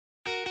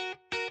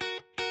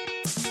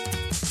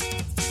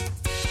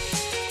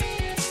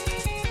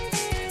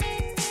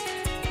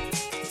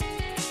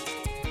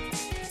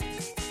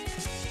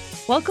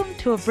Welcome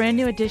to a brand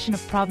new edition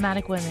of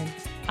Problematic Women.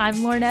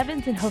 I'm Lauren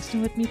Evans, and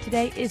hosting with me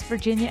today is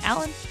Virginia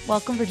Allen.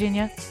 Welcome,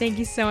 Virginia. Thank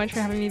you so much for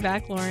having me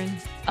back, Lauren.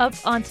 Up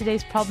on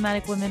today's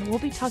Problematic Women, we'll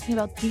be talking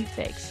about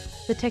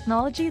deepfakes, the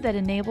technology that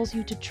enables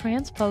you to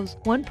transpose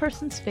one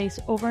person's face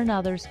over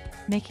another's,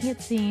 making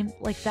it seem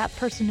like that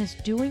person is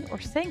doing or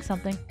saying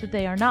something that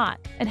they are not,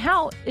 and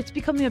how it's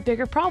becoming a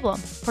bigger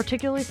problem,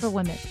 particularly for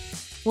women.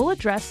 We'll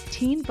address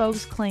Teen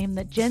Vogue's claim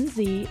that Gen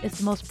Z is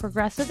the most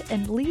progressive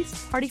and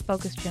least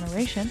party-focused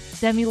generation.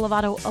 Demi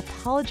Lovato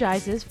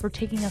apologizes for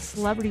taking a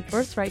celebrity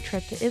birthright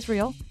trip to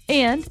Israel.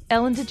 And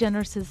Ellen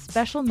DeGeneres'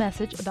 special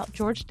message about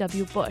George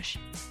W. Bush.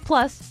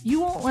 Plus,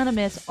 you won't want to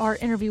miss our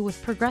interview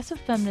with progressive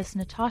feminist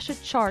Natasha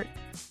Chart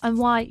on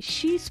why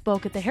she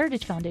spoke at the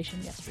Heritage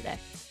Foundation yesterday.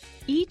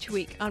 Each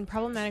week on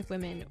Problematic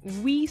Women,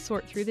 we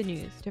sort through the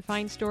news to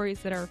find stories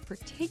that are of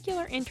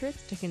particular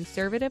interest to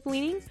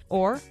conservative-leaning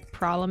or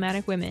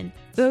problematic women,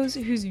 those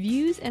whose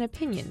views and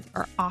opinions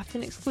are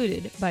often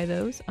excluded by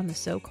those on the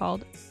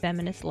so-called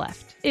feminist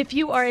left. If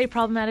you are a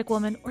problematic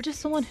woman or just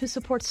someone who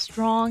supports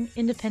strong,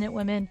 independent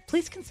women,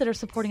 please consider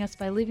supporting us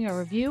by leaving a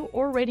review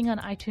or rating on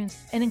iTunes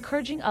and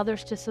encouraging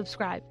others to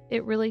subscribe.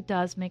 It really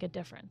does make a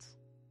difference.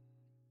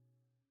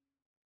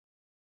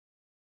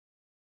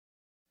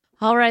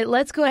 All right,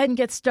 let's go ahead and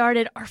get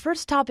started. Our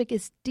first topic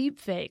is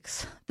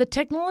deepfakes, the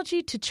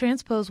technology to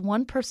transpose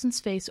one person's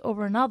face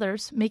over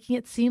another's, making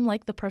it seem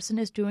like the person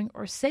is doing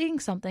or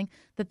saying something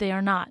that they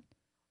are not.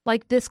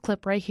 Like this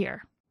clip right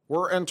here.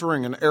 We're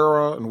entering an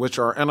era in which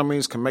our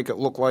enemies can make it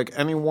look like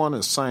anyone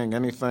is saying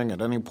anything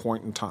at any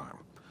point in time,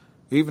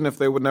 even if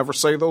they would never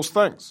say those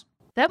things.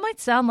 That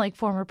might sound like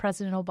former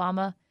President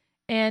Obama,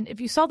 and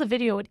if you saw the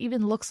video, it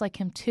even looks like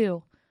him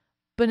too.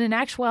 But in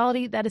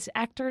actuality, that is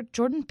actor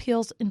Jordan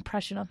Peele's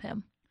impression of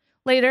him.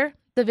 Later,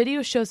 the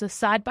video shows a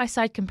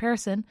side-by-side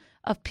comparison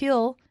of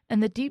Peele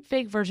and the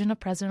deepfake version of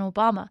President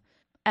Obama.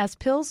 As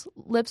Peele's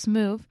lips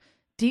move,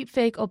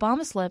 deepfake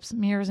Obama's lips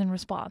mirrors in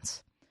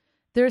response.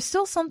 There is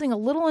still something a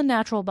little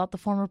unnatural about the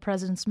former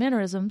president's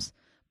mannerisms,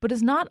 but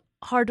it's not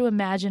hard to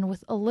imagine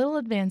with a little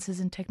advances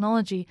in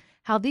technology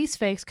how these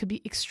fakes could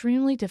be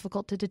extremely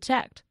difficult to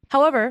detect.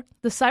 However,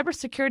 the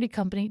cybersecurity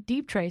company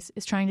Deeptrace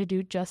is trying to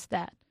do just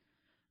that.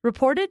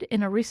 Reported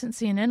in a recent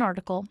CNN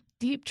article,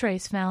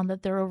 Deeptrace found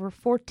that there are over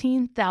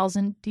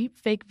 14,000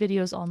 deepfake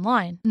videos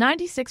online.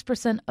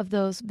 96% of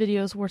those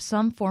videos were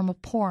some form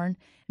of porn.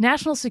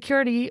 National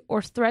security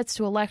or threats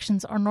to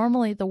elections are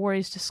normally the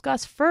worries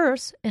discussed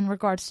first in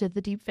regards to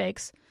the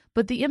deepfakes,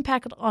 but the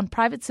impact on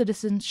private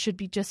citizens should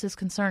be just as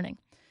concerning.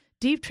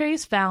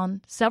 Deeptrace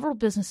found several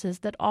businesses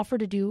that offer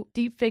to do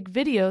deepfake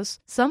videos,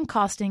 some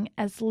costing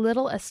as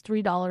little as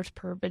 $3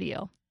 per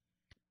video.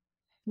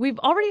 We've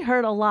already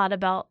heard a lot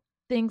about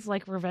things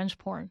like revenge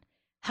porn.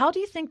 How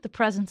do you think the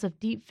presence of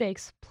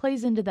deepfakes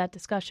plays into that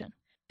discussion?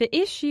 The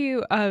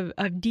issue of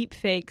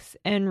deepfakes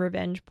and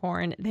revenge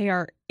porn, they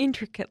are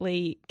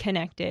intricately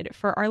connected.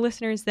 For our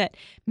listeners that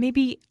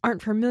maybe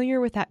aren't familiar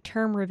with that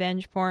term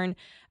revenge porn,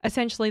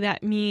 essentially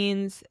that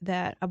means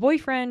that a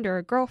boyfriend or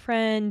a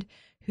girlfriend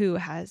who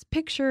has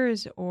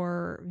pictures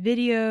or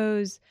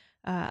videos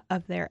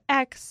of their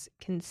ex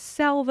can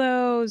sell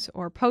those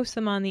or post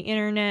them on the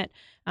internet.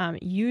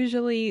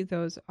 Usually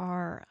those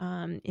are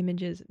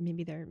images,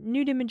 maybe they're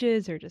nude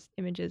images or just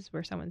images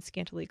where someone's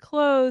scantily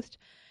clothed.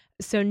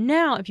 So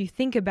now if you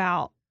think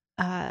about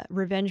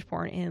revenge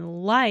porn in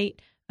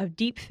light of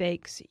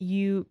deepfakes,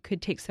 you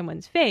could take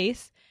someone's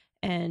face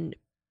and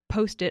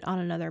post it on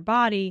another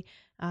body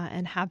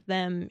and have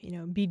them,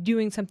 be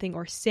doing something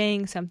or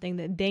saying something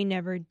that they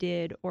never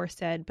did or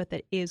said, but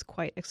that is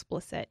quite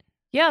explicit.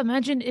 Yeah,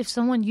 imagine if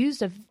someone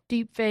used a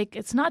deepfake.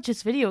 It's not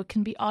just video, it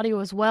can be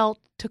audio as well,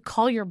 to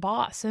call your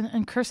boss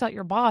and curse out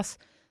your boss.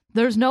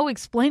 There's no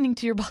explaining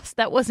to your boss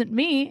that wasn't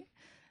me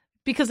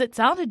because it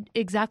sounded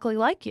exactly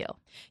like you.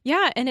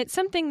 Yeah, and it's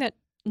something that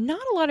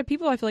not a lot of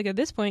people, I feel like at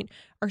this point,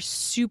 are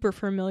super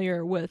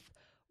familiar with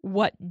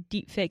what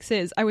deepfakes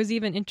is. I was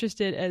even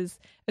interested as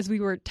we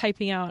were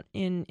typing out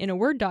in a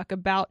Word doc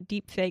about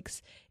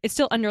deepfakes, it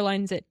still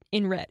underlines it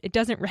in red. It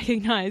doesn't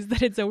recognize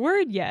that it's a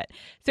word yet.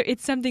 So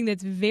it's something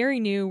that's very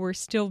new. We're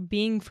still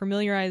being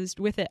familiarized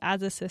with it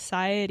as a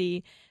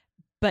society,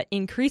 but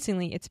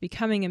increasingly it's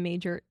becoming a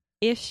major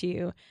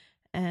issue.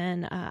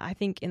 And I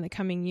think in the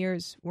coming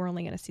years, we're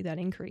only going to see that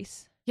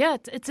increase. Yeah,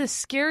 it's a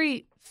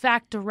scary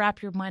fact to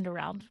wrap your mind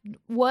around.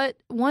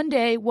 One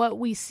day, what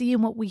we see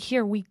and what we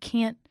hear, we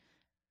can't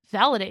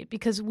validate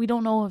because we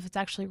don't know if it's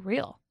actually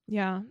real.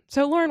 Yeah.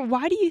 So, Lauren,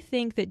 why do you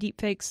think that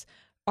deepfakes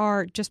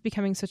are just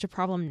becoming such a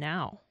problem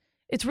now?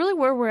 It's really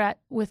where we're at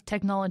with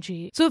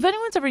technology. So if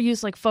anyone's ever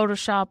used like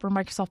Photoshop or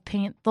Microsoft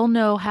Paint, they'll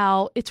know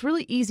how it's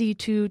really easy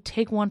to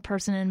take one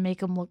person and make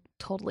them look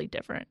totally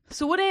different.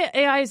 So what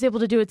AI is able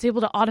to do, it's able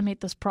to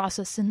automate this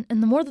process. And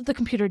the more that the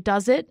computer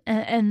does it,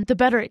 and the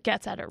better it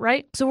gets at it,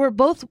 right? So we're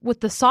both with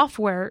the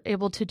software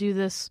able to do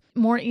this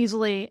more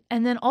easily.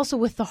 And then also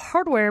with the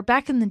hardware,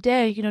 back in the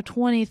day,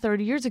 20,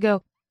 30 years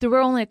ago, there were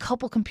only a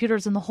couple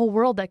computers in the whole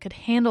world that could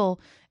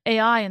handle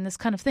AI and this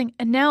kind of thing.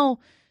 And now,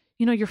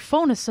 your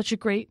phone is such a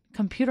great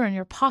computer in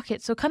your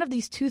pocket. So kind of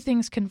these two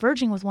things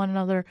converging with one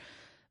another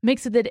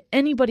makes it that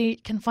anybody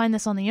can find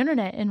this on the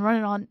internet and run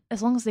it on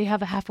as long as they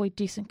have a halfway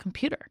decent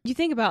computer. You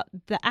think about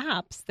the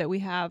apps that we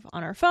have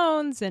on our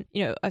phones, and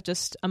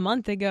just a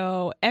month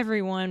ago,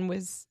 everyone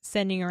was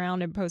sending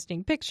around and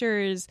posting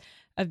pictures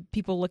of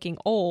people looking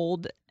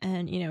old,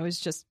 and it was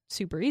just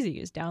super easy.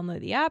 You just download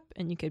the app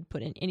and you could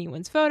put in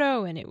anyone's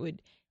photo and it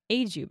would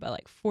age you by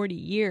like 40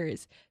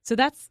 years. So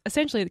that's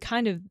essentially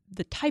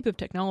the type of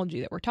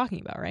technology that we're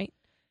talking about, right?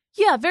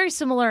 Yeah, very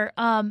similar.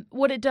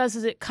 What it does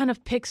is it kind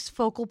of picks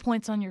focal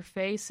points on your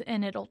face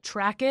and it'll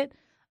track it,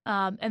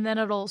 and then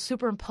it'll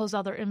superimpose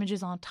other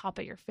images on top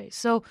of your face.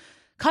 So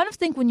kind of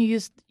think when you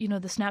use, the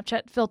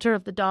Snapchat filter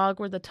of the dog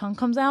where the tongue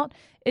comes out,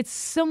 it's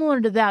similar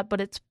to that,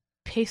 but it's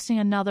pasting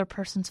another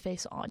person's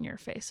face on your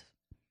face.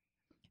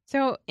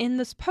 So in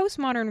this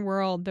postmodern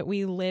world that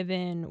we live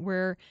in,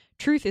 where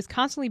truth is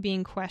constantly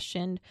being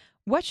questioned,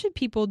 what should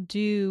people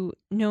do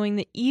knowing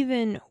that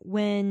even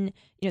when,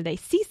 they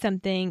see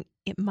something,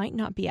 it might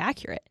not be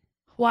accurate?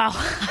 Wow,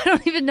 I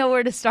don't even know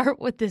where to start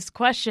with this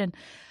question.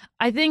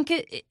 I think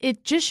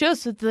it just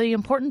shows that the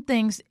important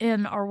things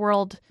in our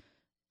world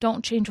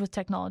don't change with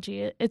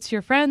technology. It's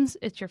your friends,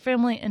 it's your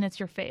family, and it's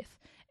your faith.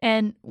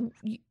 And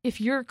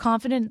if you're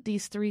confident in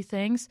these three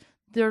things,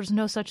 there's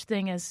no such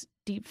thing as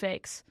deep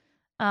fakes.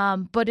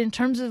 But in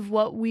terms of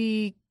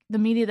the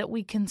media that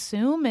we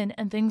consume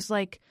and things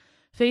like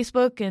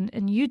Facebook and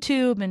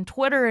YouTube and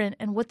Twitter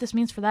and what this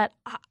means for that,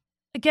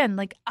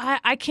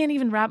 I can't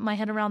even wrap my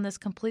head around this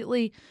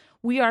completely.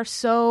 We are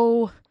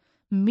so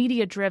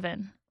media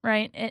driven,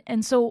 right?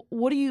 And so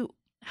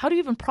how do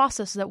you even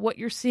process that what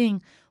you're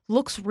seeing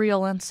looks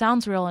real and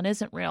sounds real and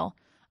isn't real?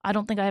 I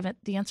don't think I have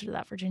the answer to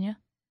that, Virginia.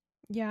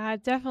 Yeah,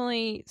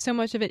 definitely. So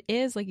much of it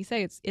is, like you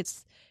say,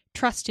 it's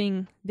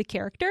trusting the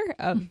character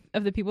of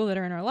the people that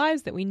are in our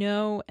lives that we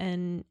know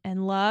and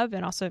love,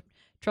 and also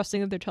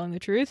trusting that they're telling the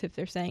truth if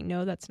they're saying,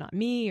 no, that's not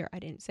me, or I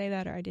didn't say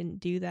that, or I didn't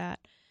do that.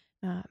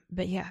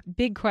 But yeah,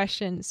 big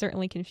question,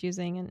 certainly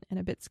confusing and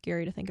a bit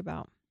scary to think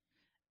about.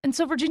 And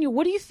so, Virginia,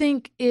 what do you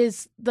think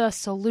is the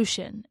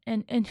solution?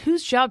 And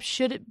whose job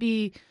should it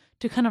be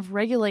to kind of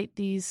regulate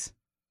these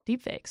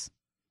deepfakes?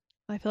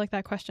 I feel like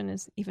that question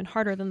is even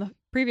harder than the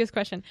previous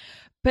question.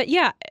 But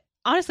yeah,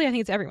 honestly, I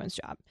think it's everyone's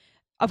job.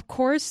 Of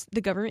course,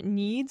 the government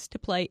needs to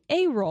play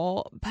a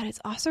role, but it's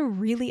also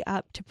really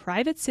up to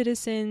private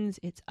citizens.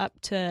 It's up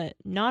to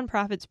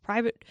nonprofits,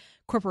 private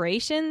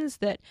corporations,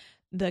 that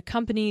the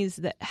companies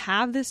that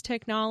have this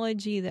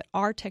technology, that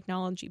are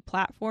technology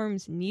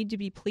platforms, need to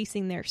be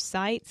policing their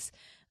sites,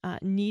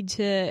 need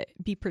to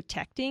be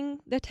protecting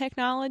the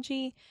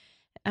technology.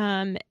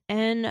 And,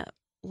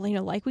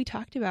 like we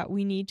talked about,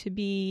 we need to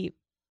be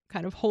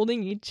kind of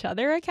holding each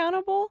other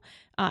accountable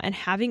and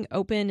having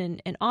open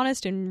and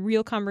honest and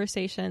real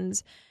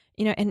conversations,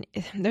 and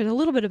there's a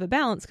little bit of a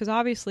balance because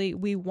obviously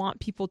we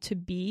want people to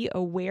be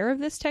aware of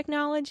this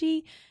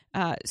technology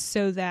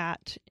so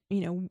that,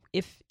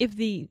 if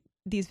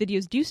these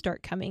videos do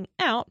start coming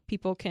out,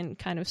 people can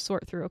kind of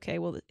sort through, okay,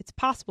 well, it's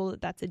possible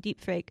that that's a deep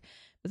fake.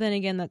 But then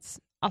again, that's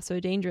also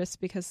dangerous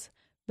because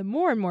the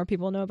more and more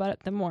people know about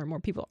it, the more and more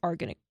people are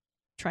going to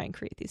try and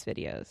create these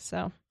videos.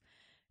 So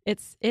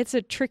it's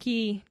a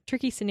tricky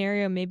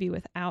scenario, maybe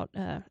without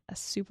a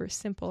super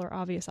simple or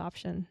obvious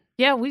option.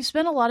 Yeah, we've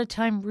spent a lot of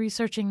time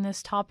researching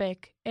this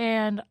topic,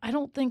 and I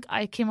don't think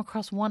I came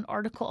across one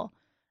article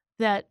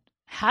that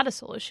had a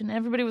solution.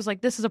 Everybody was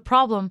like, this is a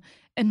problem.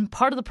 And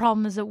part of the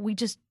problem is that we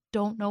just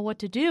don't know what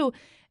to do.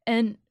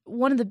 And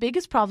one of the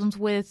biggest problems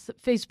with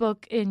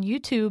Facebook and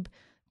YouTube,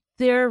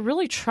 they're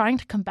really trying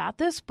to combat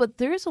this, but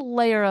there's a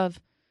layer of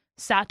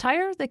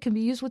satire that can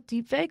be used with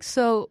deepfakes,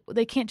 so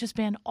they can't just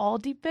ban all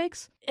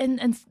deepfakes.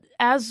 And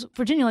as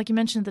Virginia, like you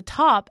mentioned at the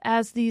top,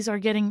 as these are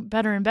getting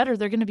better and better,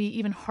 they're going to be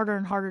even harder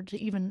and harder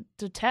to even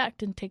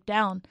detect and take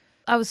down.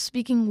 I was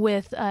speaking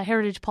with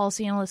Heritage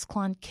Policy Analyst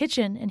Klon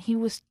Kitchen, and he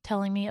was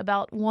telling me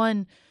about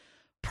one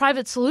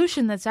private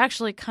solution that's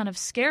actually kind of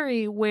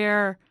scary,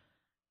 where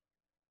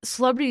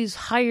celebrities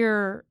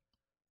hire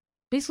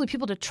basically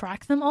people to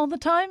track them all the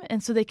time,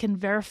 and so they can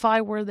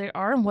verify where they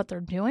are and what they're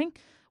doing,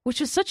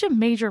 which is such a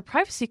major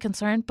privacy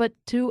concern. But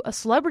to a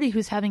celebrity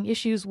who's having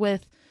issues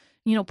with,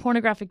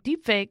 pornographic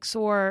deepfakes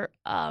or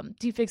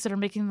deepfakes that are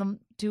making them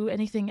do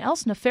anything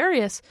else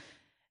nefarious,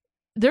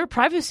 their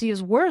privacy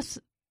is worth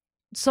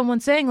someone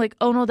saying like,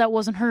 oh no, that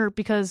wasn't her,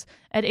 because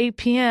at 8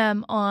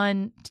 p.m.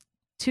 on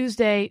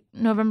Tuesday,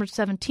 November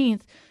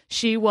 17th,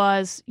 she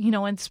was,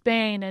 in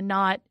Spain and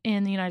not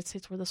in the United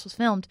States where this was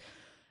filmed.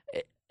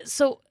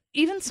 So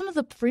even some of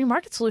the free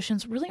market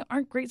solutions really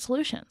aren't great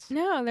solutions.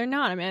 No, they're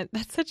not. I mean,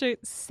 that's such a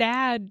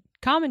sad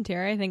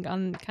commentary, I think,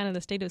 on kind of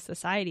the state of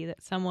society,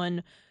 that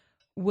someone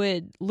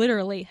would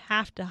literally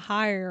have to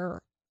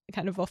hire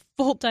kind of a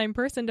full-time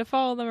person to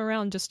follow them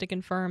around just to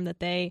confirm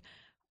that they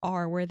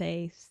are where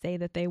they say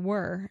that they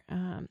were.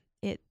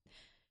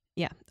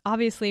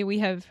 Obviously we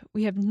have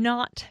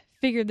not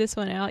figured this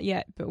one out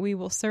yet, but we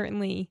will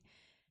certainly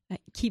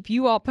keep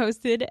you all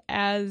posted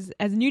as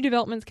new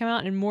developments come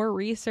out and more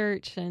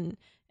research and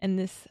and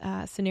this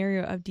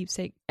scenario of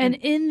deepfake. And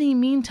in the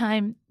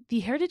meantime, the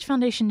Heritage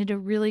Foundation did a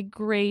really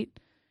great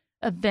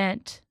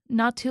event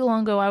not too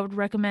long ago. I would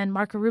recommend.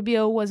 Marco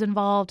Rubio was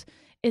involved.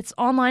 It's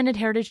online at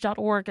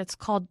heritage.org. It's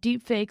called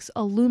Deepfakes,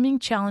 a Looming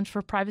Challenge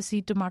for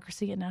Privacy,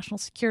 Democracy, and National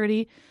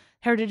Security.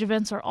 Heritage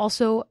events are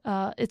also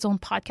its own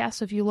podcast,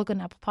 so if you look on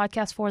Apple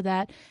Podcasts for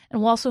that, and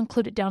we'll also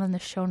include it down in the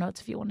show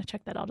notes if you want to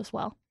check that out as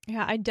well.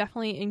 Yeah, I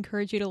definitely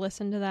encourage you to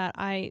listen to that.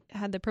 I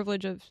had the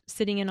privilege of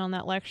sitting in on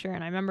that lecture,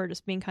 and I remember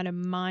just being kind of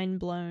mind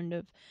blown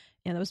of,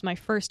 that was my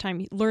first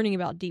time learning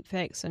about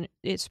deepfakes, and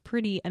it's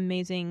pretty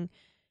amazing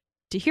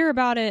to hear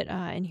about it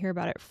and hear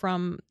about it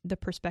from the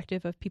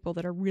perspective of people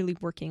that are really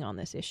working on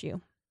this issue.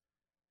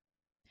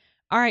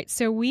 All right,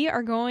 so we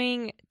are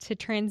going to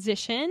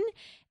transition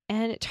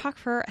and talk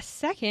for a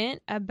second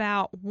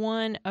about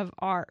one of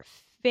our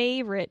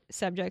favorite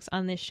subjects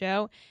on this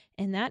show,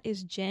 and that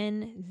is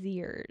Gen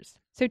Zers.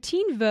 So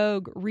Teen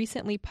Vogue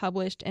recently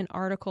published an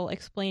article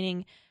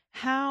explaining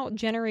how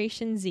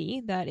Generation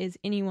Z, that is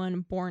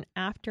anyone born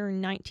after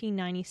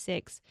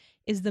 1996,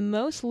 is the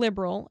most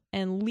liberal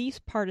and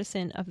least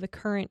partisan of the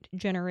current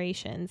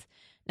generations.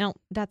 Now,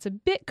 that's a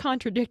bit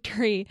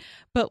contradictory,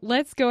 but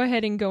let's go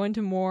ahead and go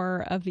into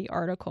more of the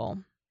article.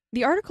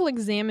 The article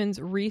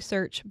examines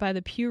research by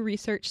the Pew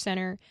Research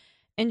Center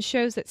and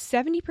shows that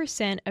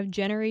 70% of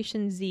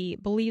Generation Z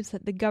believes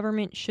that the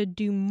government should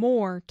do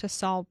more to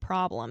solve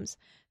problems.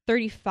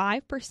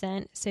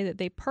 35% say that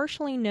they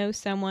personally know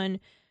someone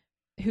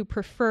who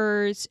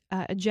prefers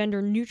a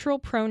gender-neutral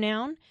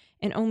pronoun,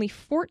 and only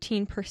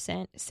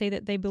 14% say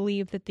that they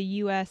believe that the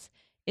U.S.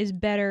 is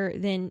better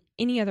than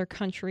any other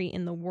country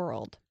in the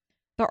world.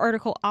 The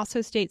article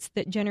also states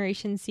that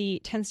Generation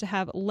Z tends to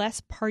have less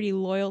party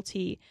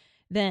loyalty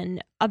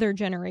than other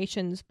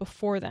generations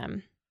before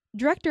them.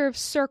 Director of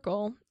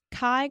Circle,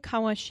 Kai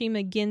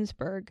Kawashima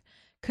Ginsburg,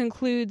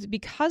 concludes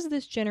because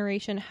this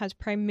generation has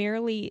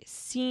primarily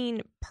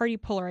seen party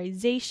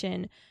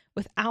polarization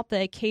without the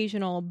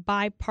occasional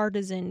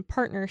bipartisan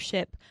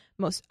partnership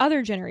most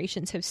other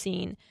generations have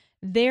seen,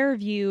 their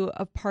view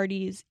of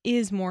parties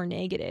is more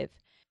negative.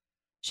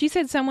 She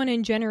said someone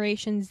in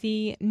Generation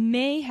Z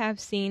may have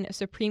seen a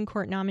Supreme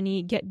Court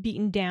nominee get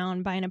beaten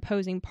down by an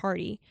opposing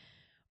party,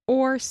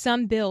 or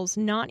some bills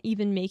not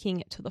even making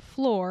it to the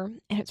floor,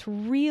 and it's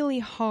really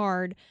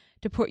hard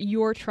to put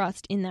your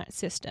trust in that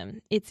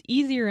system. It's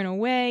easier in a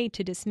way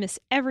to dismiss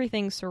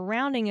everything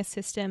surrounding a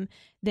system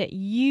that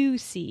you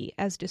see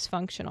as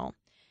dysfunctional.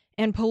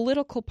 And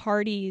political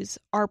parties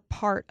are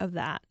part of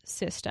that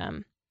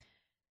system.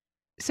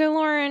 So,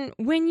 Lauren,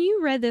 when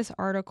you read this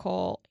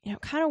article,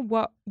 kind of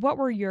what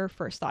were your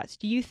first thoughts?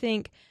 Do you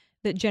think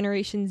that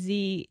Generation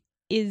Z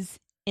is,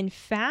 in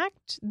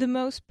fact, the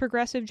most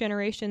progressive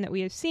generation that we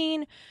have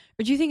seen?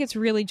 Or do you think it's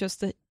really just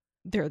that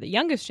they're the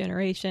youngest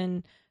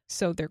generation,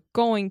 so they're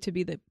going to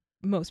be the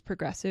most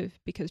progressive?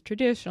 Because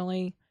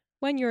traditionally,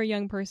 when you're a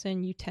young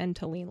person, you tend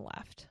to lean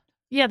left.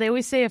 Yeah, they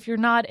always say if you're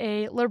not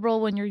a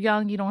liberal when you're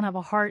young, you don't have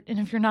a heart. And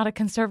if you're not a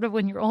conservative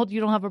when you're old, you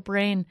don't have a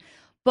brain.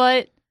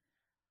 But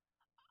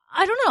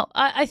I don't know.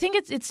 I think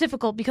it's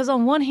difficult because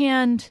on one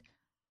hand,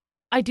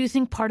 I do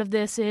think part of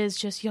this is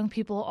just young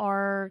people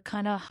are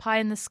kind of high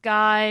in the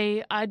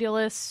sky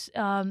idealists.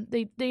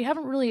 They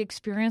haven't really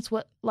experienced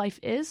what life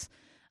is.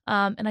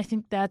 And I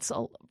think that's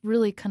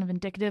really kind of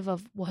indicative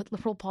of what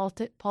liberal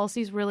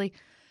policies really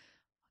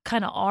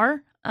kind of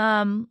are.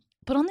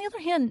 But on the other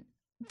hand,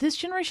 this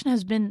generation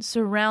has been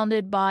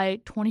surrounded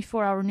by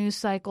 24-hour news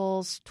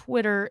cycles,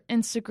 Twitter,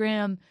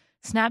 Instagram,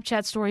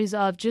 Snapchat stories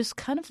of just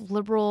kind of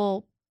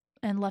liberal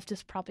and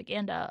leftist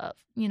propaganda.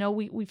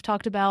 We've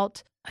talked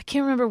about, I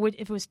can't remember if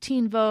it was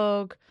Teen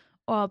Vogue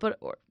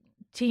or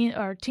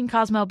Teen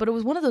Cosmo, but it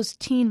was one of those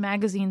teen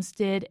magazines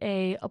did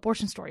a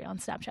abortion story on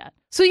Snapchat.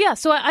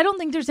 So I don't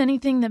think there's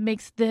anything that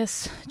makes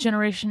this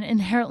generation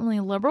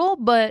inherently liberal,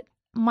 but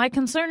my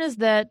concern is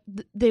that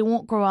they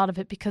won't grow out of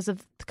it because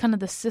of kind of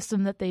the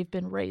system that they've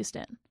been raised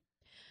in.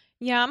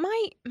 Yeah,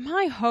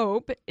 my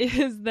hope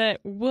is that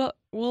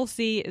we'll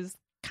see is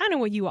kind of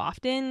what you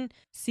often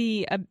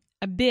see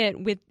a bit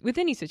with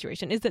any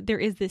situation, is that there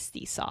is this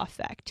seesaw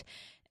effect.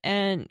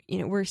 And,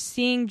 we're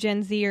seeing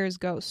Gen Zers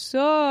go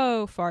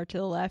so far to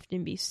the left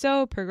and be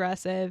so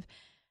progressive.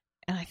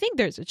 And I think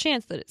there's a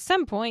chance that at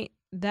some point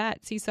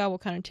that seesaw will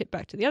kind of tip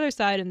back to the other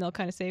side and they'll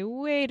kind of say,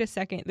 wait a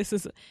second, this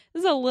is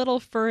a little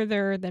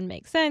further than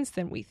makes sense,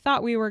 than we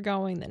thought we were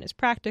going, than is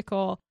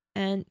practical.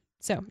 And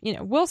so,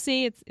 we'll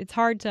see. It's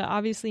hard to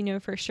obviously know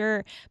for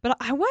sure. But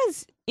I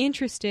was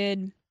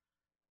interested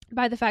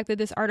by the fact that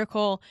this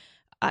article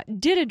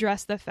did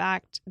address the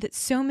fact that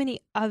so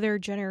many other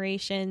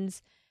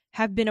generations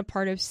have been a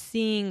part of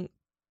seeing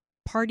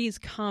parties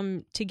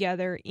come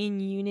together in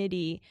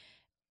unity,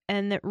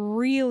 and that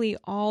really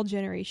all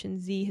Generation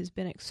Z has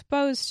been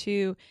exposed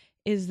to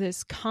is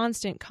this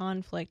constant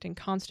conflict and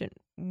constant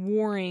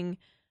warring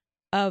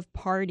of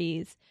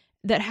parties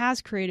that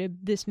has created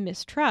this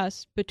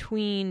mistrust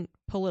between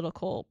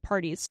political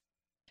parties.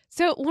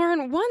 So,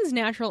 Lauren, one's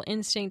natural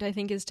instinct, I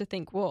think, is to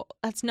think, well,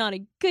 that's not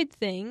a good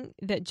thing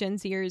that Gen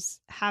Zers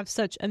have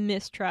such a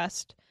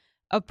mistrust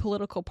of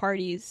political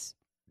parties.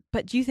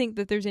 But do you think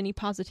that there's any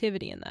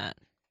positivity in that?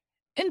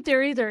 In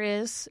theory, there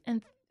is.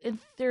 And in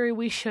theory,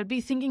 we should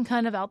be thinking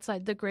kind of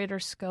outside the greater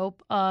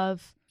scope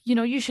of,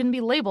 you shouldn't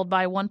be labeled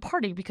by one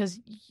party because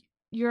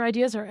your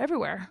ideas are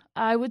everywhere.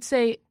 I would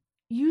say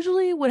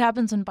usually what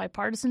happens in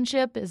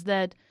bipartisanship is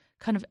that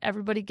kind of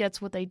everybody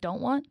gets what they don't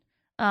want.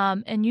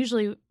 And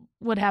usually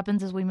what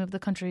happens is we move the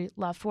country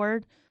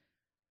leftward.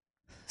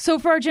 So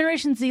for our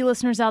Generation Z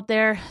listeners out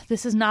there,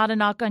 this is not a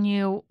knock on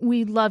you.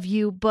 We love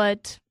you.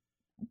 But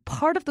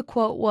part of the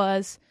quote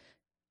was,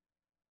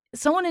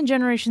 someone in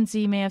Generation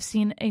Z may have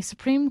seen a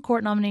Supreme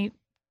Court nominee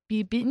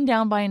be beaten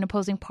down by an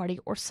opposing party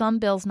or some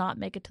bills not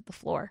make it to the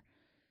floor.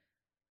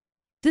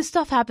 This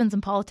stuff happens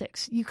in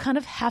politics. You kind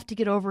of have to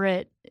get over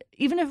it.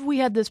 Even if we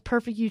had this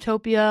perfect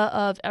utopia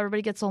of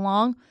everybody gets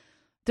along,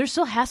 there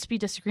still has to be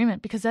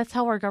disagreement because that's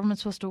how our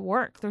government's supposed to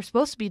work. There's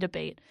supposed to be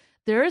debate.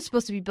 There is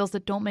supposed to be bills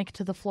that don't make it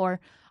to the floor.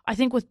 I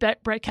think with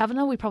Brett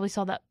Kavanaugh, we definitely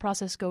saw that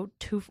process go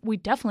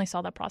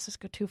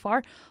too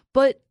far.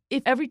 But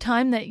if every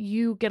time that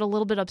you get a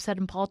little bit upset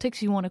in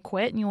politics, you want to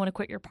quit and you want to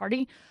quit your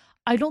party,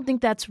 I don't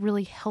think that's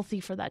really healthy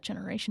for that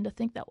generation to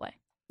think that way.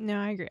 No,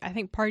 I agree. I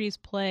think parties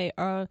play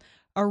a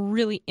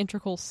really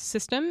integral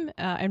system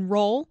and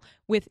role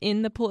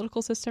within the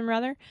political system,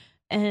 rather.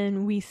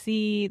 And we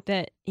see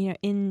that,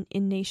 in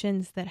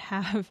nations that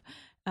have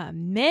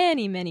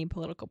many, many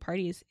political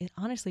parties, it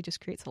honestly just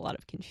creates a lot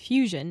of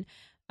confusion.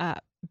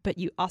 But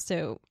you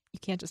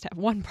can't just have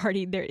one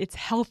party there. It's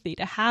healthy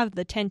to have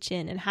the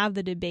tension and have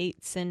the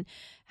debates and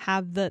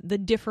have the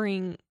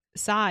differing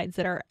sides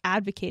that are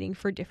advocating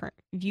for different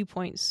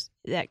viewpoints.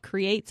 That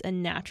creates a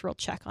natural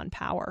check on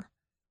power.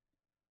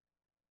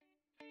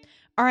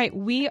 All right,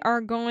 we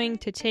are going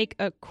to take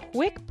a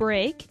quick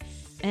break,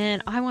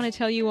 and I want to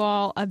tell you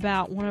all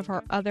about one of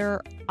our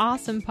other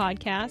awesome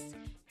podcasts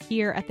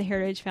here at the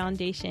Heritage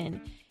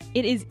Foundation.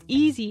 It is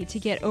easy to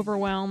get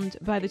overwhelmed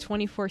by the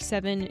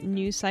 24/7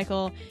 news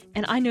cycle,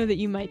 and I know that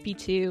you might be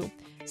too.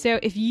 So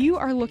if you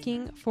are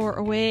looking for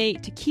a way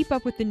to keep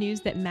up with the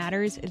news that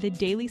matters, the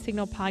Daily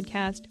Signal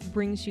podcast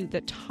brings you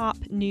the top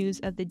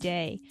news of the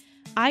day.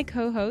 I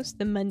co-host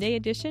the Monday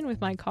edition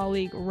with my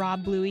colleague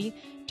Rob Bluey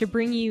to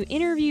bring you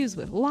interviews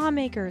with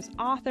lawmakers,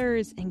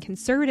 authors, and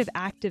conservative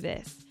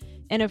activists.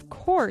 And of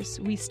course,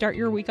 we start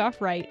your week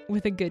off right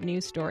with a good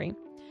news story.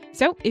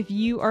 So if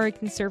you are a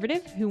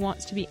conservative who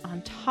wants to be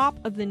on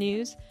top of the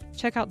news,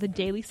 check out the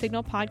Daily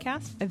Signal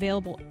podcast,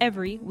 available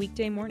every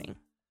weekday morning.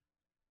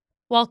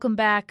 Welcome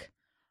back.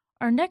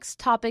 Our next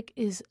topic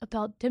is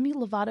about Demi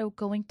Lovato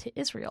going to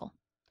Israel.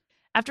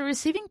 After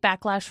receiving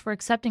backlash for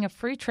accepting a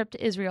free trip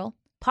to Israel,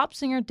 pop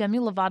singer Demi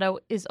Lovato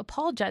is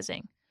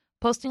apologizing,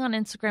 posting on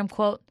Instagram,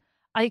 quote,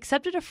 "I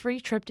accepted a free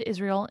trip to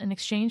Israel in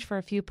exchange for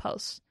a few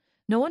posts.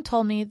 No one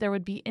told me there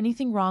would be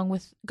anything wrong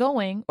with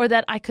going or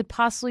that I could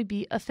possibly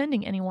be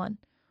offending anyone.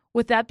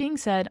 With that being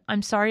said,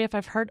 I'm sorry if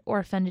I've hurt or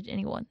offended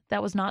anyone.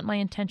 That was not my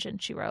intention,"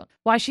 she wrote.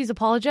 Why she's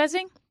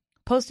apologizing?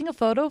 Posting a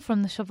photo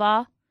from the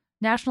Shavah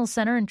National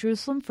Center in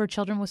Jerusalem for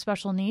Children with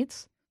Special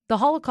Needs, the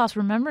Holocaust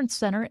Remembrance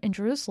Center in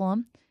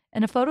Jerusalem,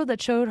 and a photo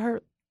that showed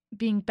her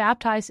being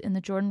baptized in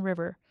the Jordan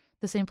River,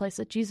 the same place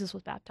that Jesus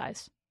was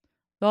baptized.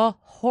 The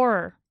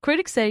horror.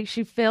 Critics say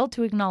she failed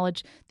to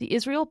acknowledge the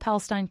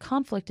Israel-Palestine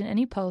conflict in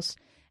any post,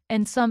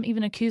 and some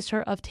even accused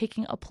her of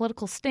taking a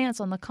political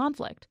stance on the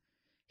conflict.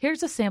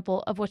 Here's a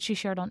sample of what she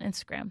shared on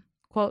Instagram.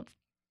 Quote,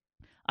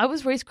 "I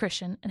was raised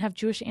Christian and have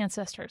Jewish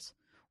ancestors.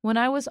 When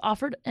I was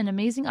offered an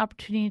amazing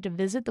opportunity to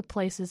visit the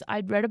places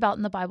I'd read about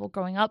in the Bible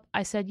growing up,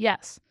 I said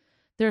yes.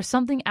 There is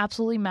something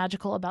absolutely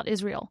magical about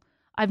Israel.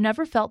 I've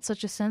never felt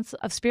such a sense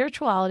of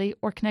spirituality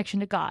or connection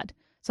to God,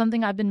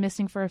 something I've been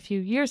missing for a few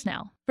years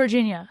now."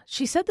 Virginia,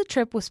 she said the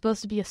trip was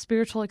supposed to be a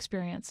spiritual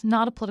experience,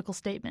 not a political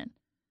statement.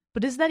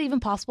 But is that even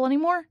possible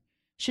anymore?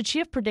 Should she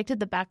have predicted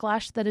the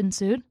backlash that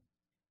ensued?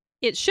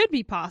 It should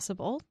be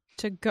possible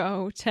to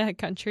go to a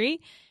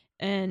country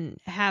and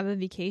have a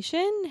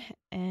vacation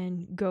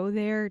and go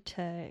there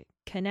to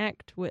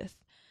connect with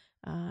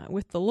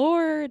the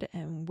Lord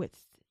and with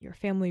your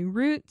family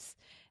roots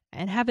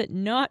and have it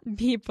not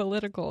be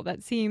political.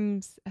 That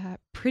seems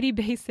pretty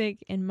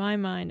basic in my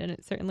mind, and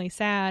it's certainly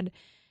sad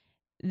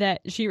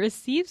that she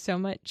received so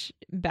much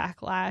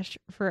backlash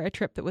for a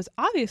trip that was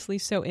obviously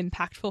so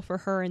impactful for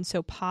her and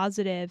so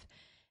positive.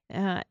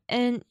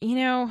 And,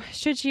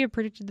 should she have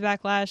predicted the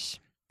backlash?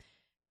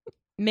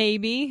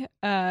 Maybe.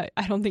 I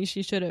don't think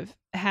she should have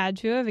had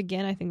to have.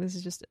 Again, I think this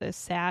is just a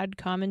sad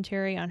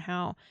commentary on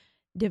how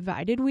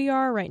divided we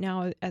are right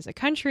now as a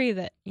country,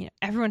 that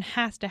everyone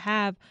has to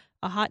have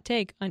a hot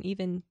take on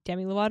even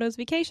Demi Lovato's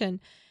vacation.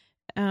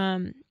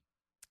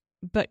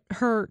 But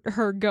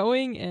her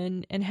going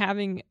and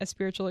having a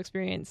spiritual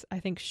experience, I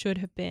think, should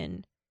have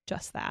been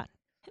just that.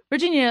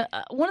 Virginia,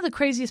 one of the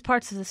craziest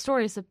parts of the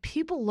story is that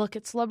people look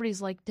at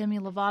celebrities like Demi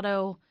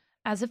Lovato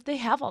as if they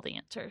have all the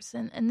answers.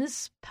 And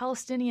this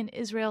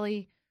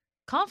Palestinian-Israeli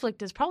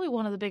conflict is probably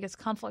one of the biggest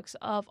conflicts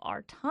of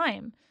our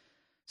time.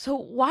 So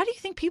why do you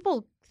think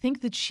people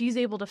think that she's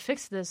able to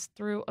fix this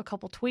through a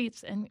couple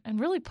tweets and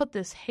really put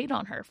this hate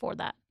on her for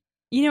that?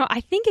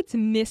 I think it's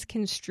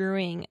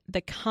misconstruing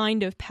the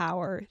kind of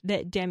power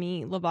that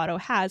Demi Lovato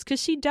has,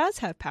 because she does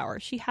have power.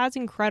 She has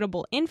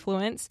incredible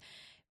influence,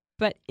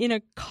 but in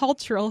a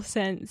cultural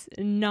sense,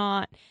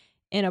 not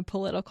in a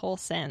political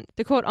sense.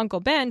 To quote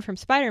Uncle Ben from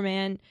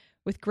Spider-Man,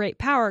 with great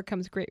power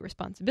comes great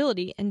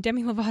responsibility. And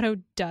Demi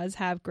Lovato does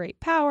have great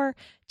power,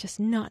 just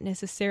not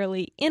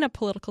necessarily in a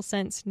political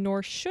sense,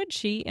 nor should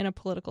she in a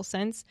political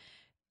sense,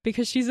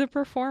 because she's a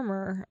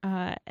performer,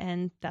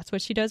 and that's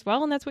what she does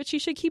well, and that's what she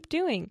should keep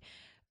doing.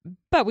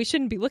 But we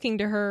shouldn't be looking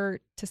to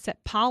her to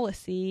set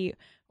policy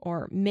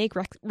or make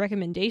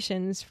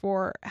recommendations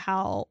for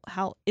how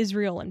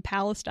Israel and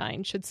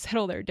Palestine should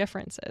settle their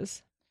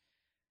differences.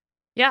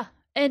 Yeah,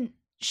 and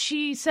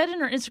she said in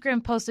her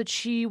Instagram post that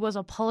she was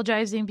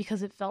apologizing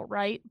because it felt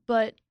right,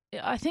 but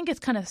I think it's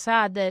kind of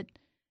sad that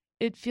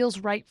it feels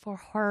right for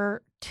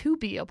her to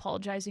be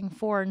apologizing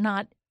for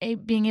not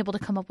being able to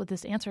come up with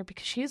this answer,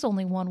 because she is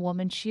only one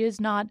woman. She is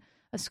not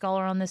a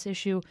scholar on this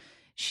issue.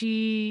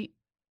 She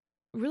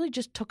really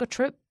just took a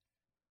trip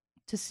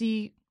to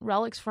see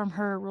relics from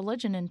her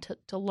religion and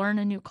to learn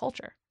a new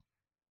culture.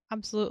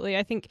 Absolutely.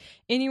 I think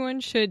anyone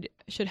should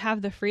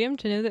have the freedom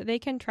to know that they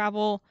can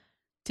travel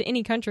to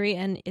any country,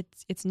 and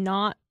it's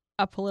not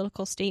a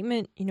political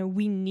statement.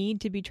 We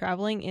need to be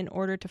traveling in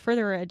order to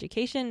further our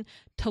education,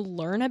 to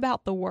learn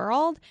about the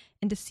world,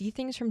 and to see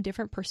things from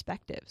different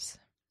perspectives.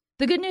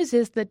 The good news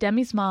is that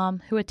Demi's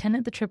mom, who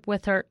attended the trip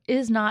with her,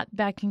 is not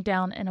backing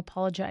down and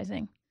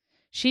apologizing.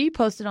 She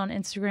posted on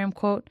Instagram,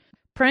 quote,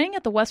 "Praying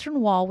at the Western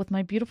Wall with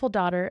my beautiful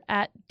daughter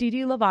at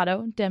Didi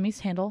Lovato,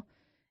 Demi's handle,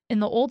 in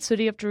the old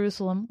city of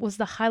Jerusalem was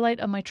the highlight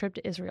of my trip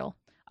to Israel.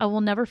 I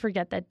will never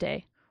forget that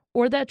day,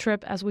 or that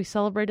trip as we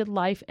celebrated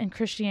life and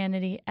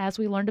Christianity as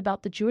we learned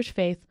about the Jewish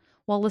faith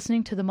while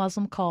listening to the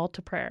Muslim call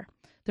to prayer.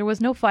 There was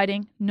no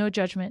fighting, no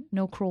judgment,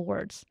 no cruel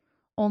words,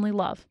 only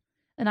love.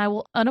 And I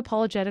will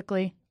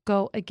unapologetically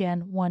go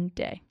again one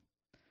day."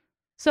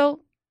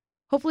 So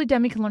hopefully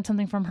Demi can learn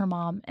something from her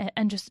mom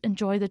and just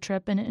enjoy the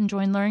trip and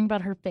enjoy learning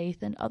about her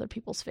faith and other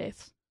people's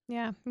faiths.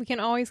 Yeah, we can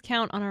always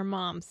count on our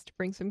moms to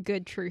bring some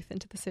good truth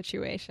into the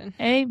situation.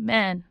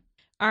 Amen.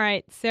 All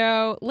right,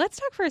 so let's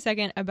talk for a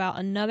second about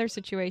another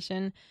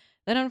situation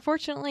that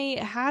unfortunately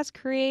has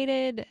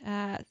created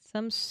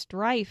some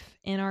strife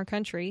in our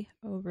country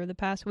over the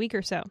past week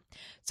or so.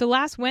 So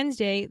last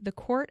Wednesday, the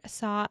court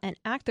saw an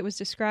act that was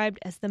described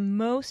as the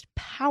most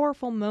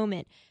powerful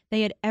moment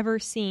they had ever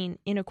seen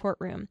in a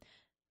courtroom.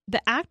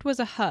 The act was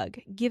a hug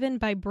given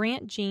by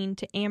Brandt Jean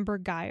to Amber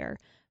Guyger,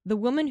 the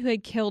woman who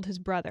had killed his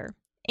brother.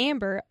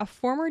 Amber, a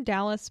former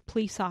Dallas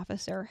police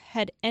officer,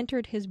 had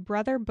entered his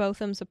brother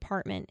Botham's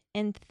apartment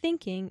and,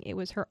 thinking it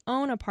was her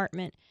own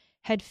apartment,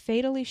 had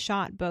fatally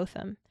shot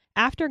Botham.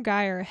 After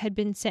Guyger had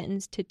been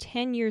sentenced to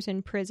 10 years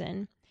in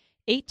prison,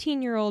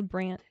 18-year-old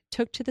Brandt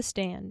took to the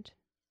stand,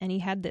 and he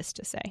had this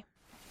to say.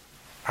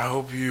 "I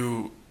hope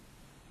you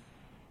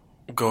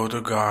go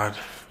to God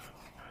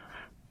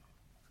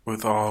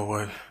with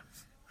all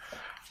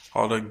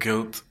the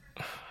guilt,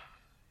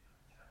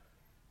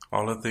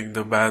 all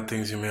the bad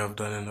things you may have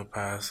done in the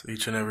past.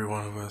 Each and every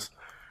one of us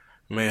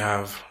may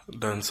have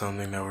done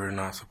something that we're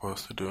not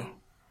supposed to do.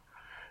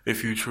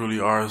 If you truly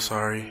are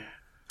sorry,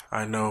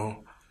 I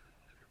know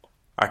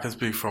I can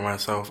speak for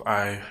myself.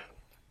 I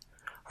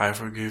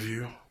forgive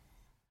you."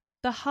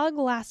 The hug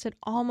lasted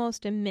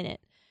almost a minute,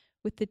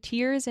 with the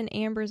tears in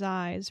Amber's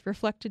eyes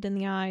reflected in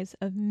the eyes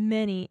of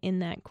many in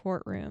that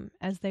courtroom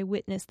as they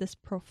witnessed this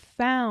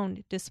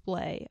profound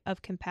display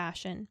of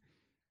compassion.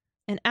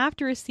 And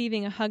after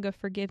receiving a hug of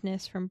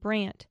forgiveness from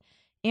Brandt,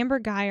 Amber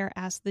Guyger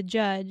asked the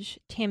judge,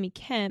 Tammy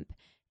Kemp,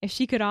 if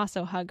she could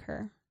also hug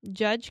her.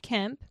 Judge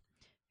Kemp,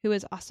 who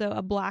is also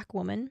a black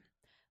woman,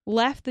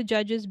 left the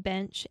judge's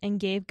bench and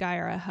gave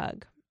Guyger a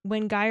hug.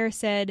 When Guyger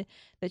said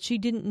that she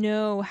didn't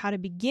know how to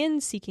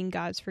begin seeking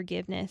God's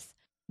forgiveness,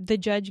 the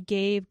judge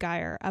gave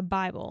Guyger a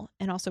Bible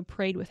and also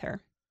prayed with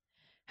her.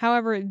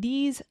 However,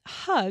 these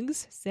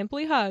hugs,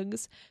 simply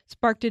hugs,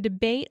 sparked a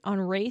debate on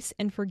race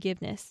and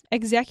forgiveness.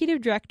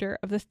 Executive Director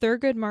of the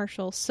Thurgood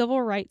Marshall Civil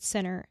Rights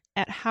Center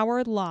at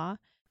Howard Law,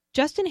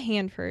 Justin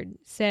Hanford,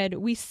 said,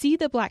 "We see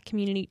the black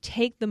community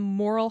take the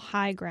moral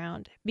high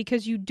ground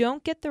because you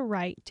don't get the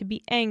right to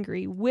be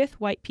angry with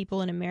white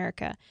people in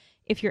America.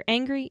 If you're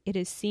angry, it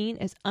is seen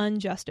as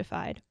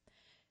unjustified."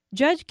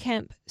 Judge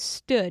Kemp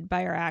stood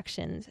by our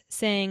actions,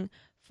 saying,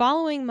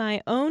 "Following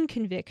my own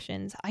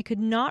convictions, I could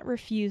not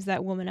refuse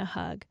that woman a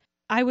hug.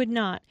 I would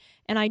not,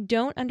 and I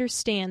don't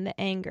understand the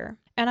anger.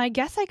 And I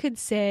guess I could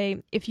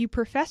say, if you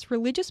profess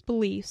religious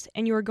beliefs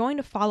and you are going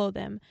to follow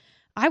them,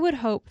 I would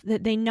hope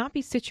that they not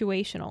be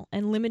situational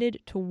and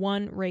limited to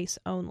one race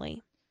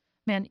only."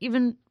 Man,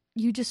 even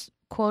you just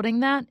quoting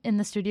that in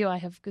the studio, I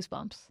have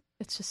goosebumps.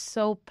 It's just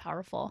so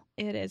powerful.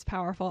 It is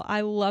powerful. I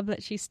love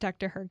that she stuck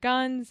to her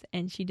guns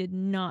and she did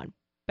not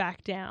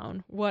back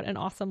down. What an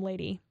awesome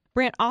lady.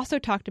 Brandt also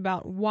talked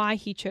about why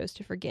he chose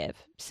to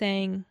forgive,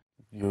 saying,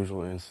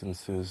 "Usual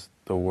instances,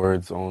 the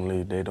words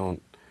only,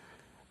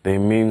 they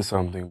mean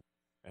something.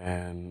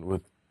 And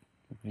with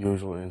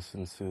usual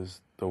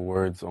instances, the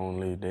words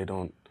only,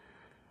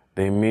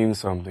 they mean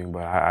something,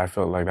 but I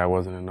felt like that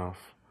wasn't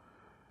enough.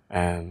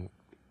 And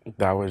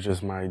that was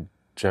just my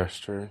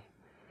gesture,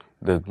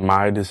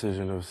 my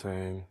decision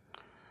to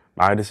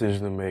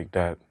make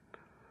that,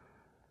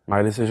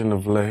 my decision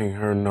of letting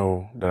her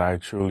know that I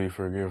truly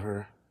forgive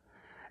her.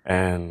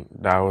 And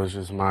that was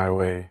just my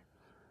way,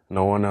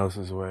 no one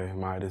else's way,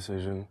 my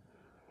decision.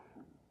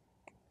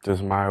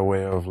 Just my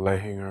way of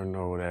letting her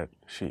know that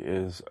she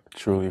is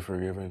truly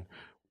forgiven.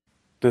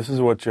 This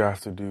is what you have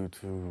to do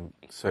to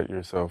set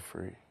yourself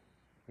free,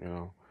 you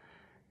know.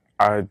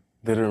 I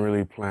didn't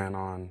really plan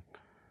on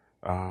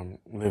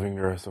living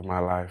the rest of my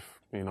life,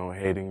 you know,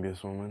 hating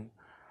this woman.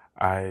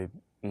 I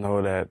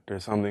know that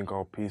there's something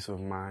called peace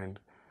of mind,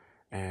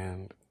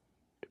 and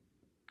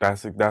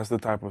that's the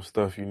type of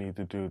stuff you need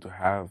to do to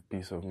have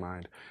peace of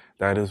mind.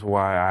 That is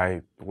why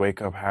I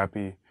wake up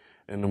happy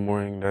in the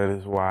morning. That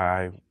is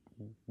why I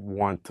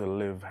want to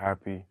live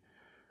happy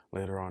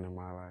later on in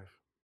my life.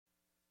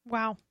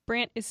 Wow,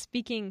 Brant is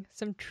speaking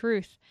some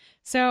truth.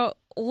 So,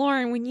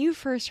 Lauren, when you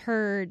first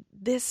heard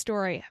this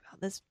story about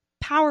this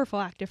powerful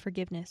act of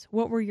forgiveness,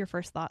 what were your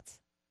first thoughts?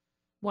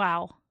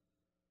 Wow.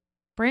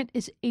 Brant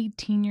is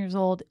 18 years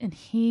old, and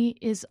he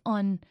is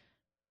on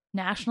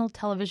national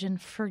television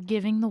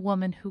forgiving the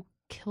woman who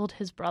killed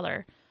his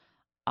brother.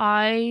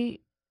 I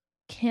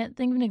can't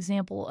think of an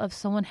example of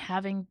someone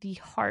having the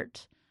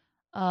heart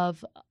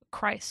of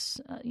Christ.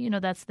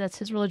 That's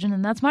his religion,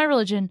 and that's my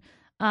religion.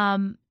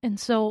 And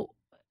so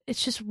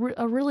it's just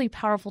a really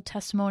powerful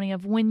testimony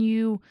of when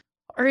you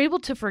are able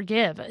to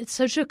forgive. It's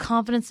such a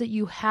confidence that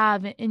you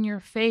have in your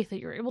faith that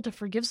you're able to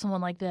forgive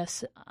someone like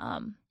this.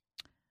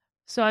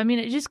 So, I mean,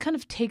 it just kind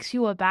of takes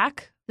you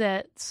aback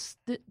that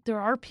there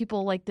are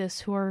people like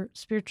this who are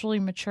spiritually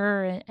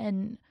mature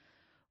and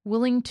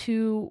willing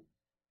to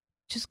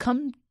just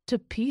come to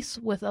peace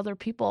with other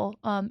people,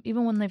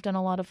 even when they've done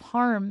a lot of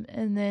harm.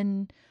 And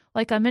then,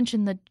 like I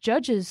mentioned, the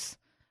judge's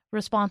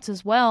response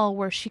as well,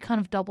 where she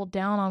kind of doubled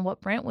down on what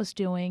Brant was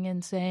doing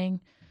and saying,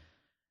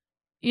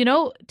 you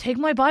know, take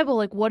my Bible.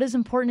 Like, what is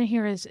important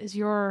here is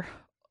your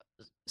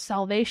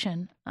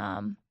salvation.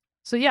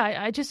 So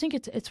yeah, I just think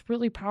it's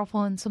really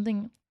powerful and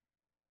something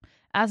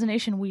as a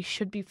nation we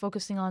should be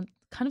focusing on,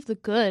 kind of the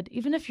good,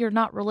 even if you're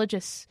not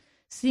religious,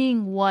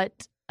 seeing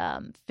what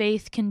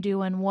faith can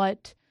do and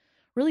what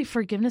really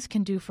forgiveness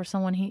can do for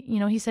someone.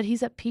 He said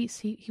he's at peace.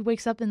 He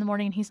wakes up in the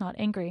morning and he's not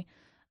angry.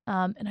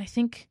 And I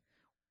think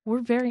we're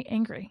very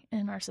angry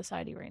in our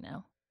society right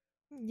now.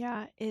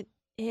 Yeah, it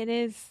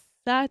is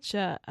such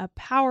a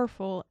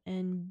powerful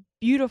and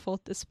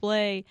beautiful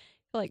display,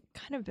 like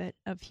kind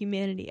of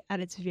humanity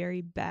at its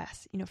very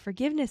best. You know,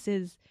 forgiveness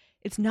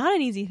it's not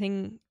an easy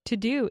thing to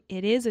do.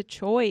 It is a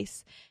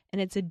choice,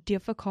 and it's a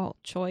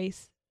difficult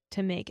choice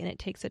to make, and it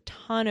takes a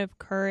ton of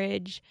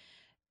courage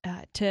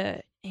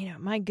to,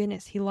 my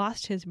goodness, he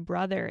lost his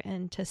brother,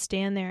 and to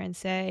stand there and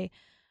say,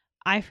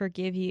 I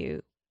forgive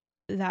you,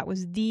 that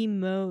was the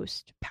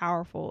most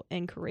powerful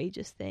and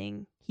courageous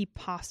thing he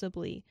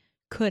possibly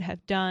could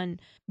have done.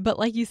 But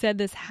like you said,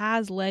 this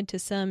has led to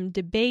some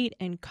debate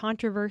and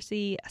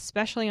controversy,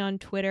 especially on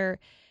Twitter.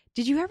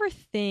 Did you ever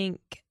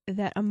think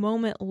that a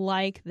moment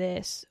like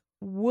this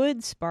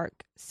would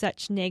spark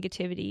such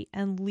negativity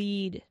and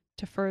lead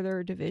to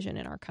further division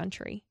in our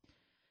country?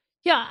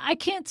 Yeah, I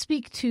can't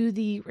speak to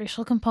the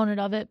racial component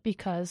of it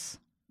because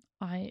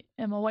I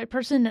am a white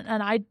person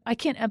and I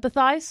can't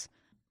empathize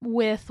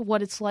with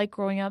what it's like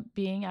growing up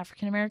being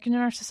African American in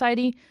our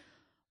society.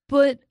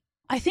 But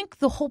I think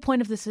the whole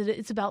point of this is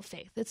it's about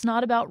faith. It's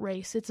not about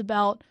race. It's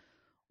about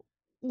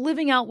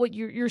living out what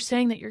you're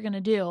saying that you're going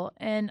to do.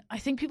 And I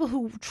think people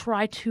who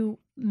try to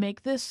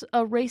make this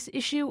a race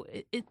issue,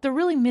 they're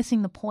really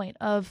missing the point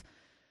of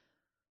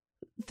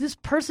this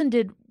person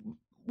did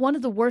one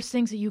of the worst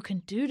things that you can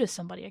do to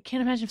somebody. I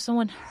can't imagine if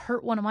someone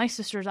hurt one of my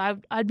sisters,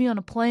 I'd be on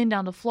a plane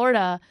down to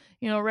Florida,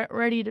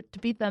 ready to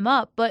beat them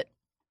up. But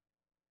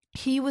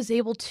he was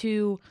able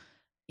to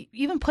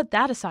even put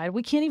that aside.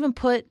 We can't even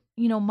put,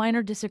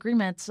 minor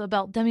disagreements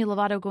about Demi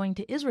Lovato going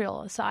to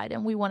Israel aside,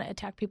 and we want to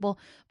attack people.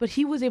 But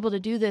he was able to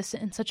do this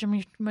in such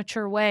a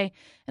mature way.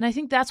 And I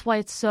think that's why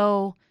it's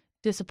so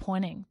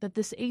disappointing that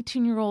this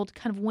 18-year-old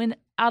kind of went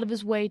out of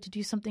his way to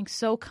do something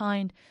so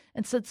kind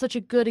and set such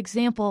a good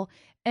example.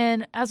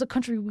 And as a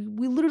country,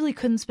 we literally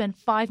couldn't spend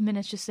 5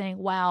 minutes just saying,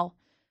 wow,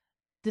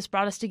 this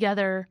brought us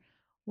together.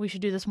 We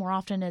should do this more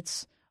often.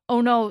 It's,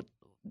 oh no,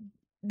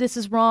 this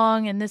is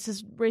wrong and this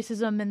is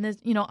racism and this,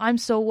 I'm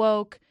so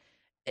woke.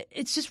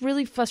 It's just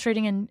really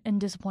frustrating and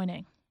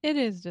disappointing. It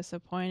is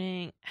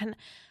disappointing. And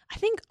I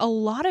think a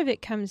lot of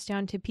it comes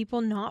down to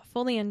people not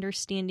fully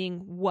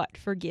understanding what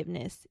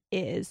forgiveness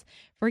is.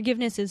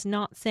 Forgiveness is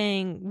not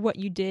saying what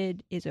you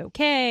did is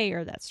okay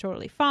or that's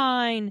totally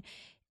fine.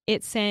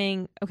 It's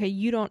saying, okay,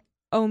 you don't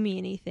owe me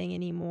anything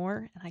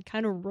anymore, and I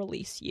kind of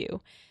release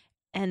you.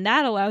 And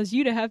that allows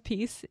you to have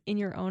peace in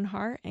your own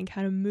heart and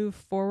kind of move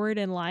forward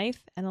in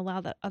life and allow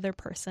that other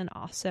person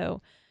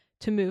also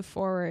to move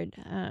forward.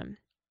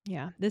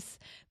 This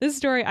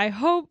story, I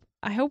hope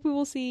we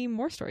will see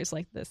more stories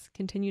like this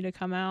continue to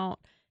come out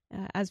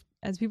as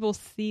people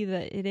see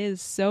that it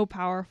is so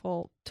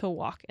powerful to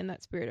walk in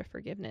that spirit of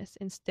forgiveness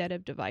instead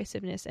of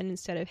divisiveness and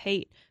instead of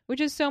hate,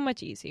 which is so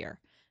much easier.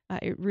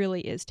 It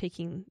really is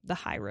taking the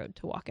high road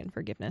to walk in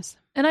forgiveness.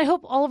 And I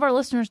hope all of our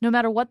listeners, no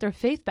matter what their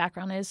faith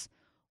background is,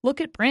 look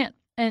at Brant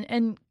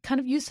and kind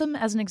of use them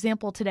as an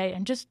example today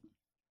and just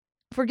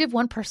forgive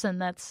one person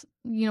that's,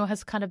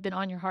 has kind of been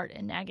on your heart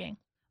and nagging.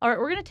 All right,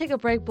 we're going to take a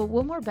break, but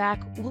when we're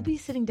back, we'll be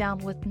sitting down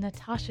with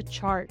Natasha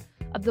Chart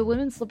of the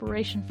Women's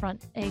Liberation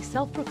Front, a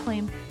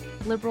self-proclaimed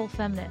liberal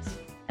feminist.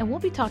 And we'll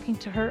be talking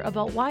to her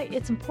about why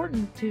it's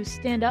important to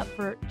stand up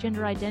for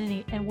gender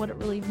identity and what it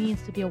really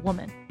means to be a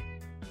woman.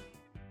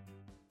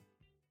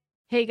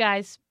 Hey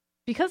guys,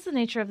 because of the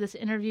nature of this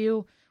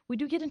interview, we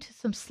do get into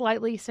some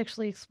slightly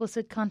sexually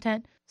explicit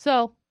content,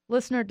 so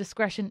listener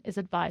discretion is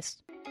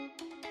advised.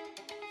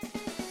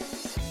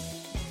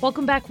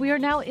 Welcome back. We are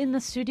now in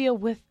the studio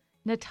with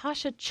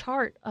Natasha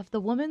Chart of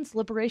the Women's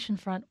Liberation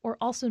Front, or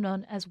also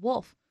known as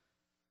WOLF.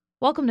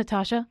 Welcome,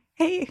 Natasha.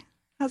 Hey,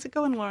 how's it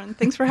going, Lauren?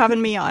 Thanks for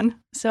having me on.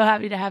 So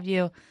happy to have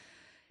you.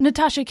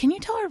 Natasha, can you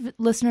tell our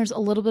listeners a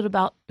little bit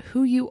about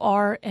who you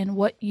are and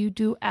what you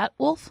do at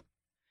WOLF?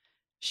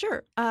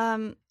 Sure.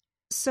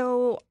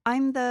 So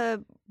I'm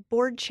the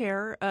board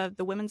chair of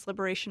the Women's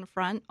Liberation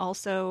Front,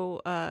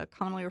 also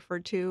commonly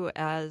referred to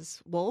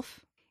as WOLF.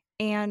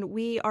 And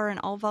we are an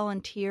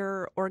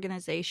all-volunteer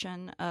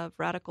organization of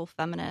radical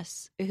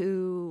feminists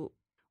who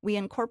we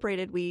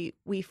incorporated.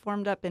 We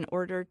formed up in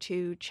order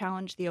to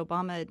challenge the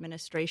Obama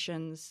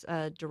administration's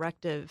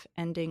directive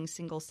ending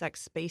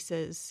single-sex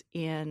spaces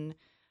in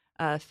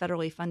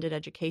federally funded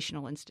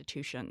educational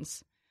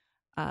institutions.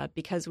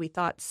 Because we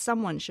thought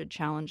someone should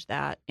challenge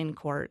that in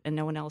court, and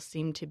no one else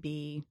seemed to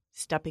be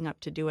stepping up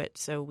to do it,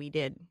 so we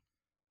did.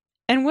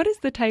 And what is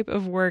the type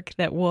of work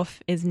that WOLF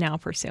is now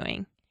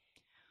pursuing?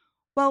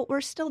 Well,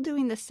 we're still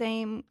doing the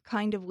same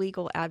kind of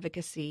legal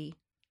advocacy.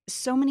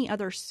 So many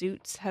other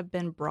suits have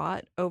been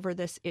brought over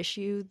this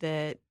issue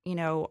that,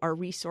 our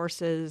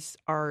resources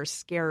are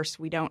scarce.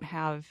 We don't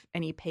have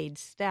any paid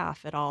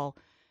staff at all.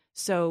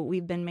 So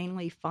we've been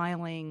mainly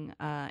filing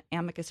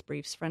amicus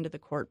briefs, friend of the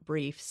court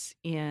briefs,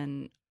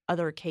 in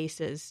other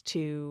cases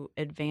to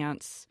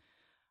advance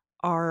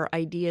our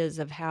ideas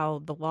of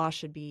how the law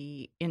should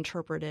be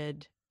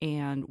interpreted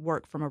and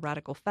work from a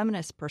radical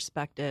feminist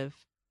perspective.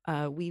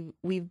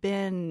 We've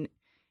been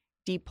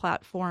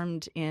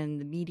deplatformed in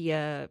the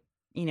media.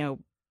 The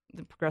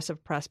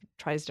progressive press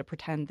tries to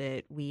pretend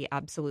that we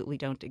absolutely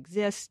don't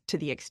exist to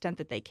the extent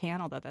that they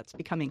can, although that's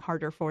becoming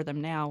harder for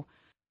them now.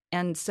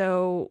 And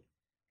so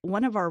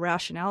one of our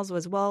rationales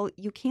was, well,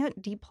 you can't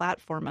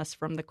deplatform us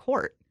from the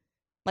court.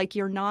 Like,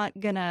 you're not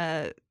going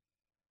to,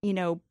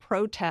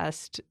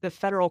 protest the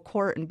federal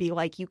court and be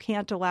like, you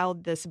can't allow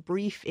this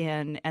brief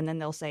in. And then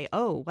they'll say,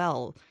 oh,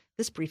 well,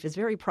 this brief is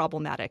very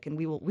problematic and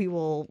we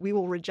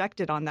will reject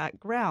it on that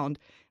ground.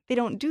 They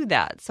don't do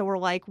that. So we're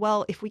like,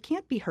 well, if we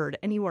can't be heard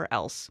anywhere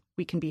else,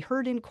 we can be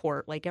heard in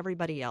court like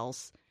everybody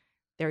else.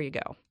 There you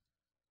go.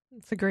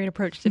 It's a great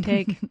approach to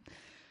take.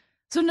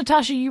 So,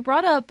 Natasha, you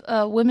brought up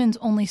women's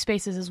only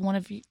spaces as one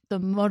of the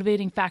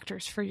motivating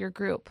factors for your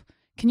group.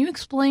 Can you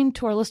explain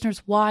to our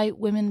listeners why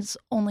women's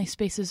only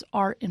spaces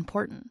are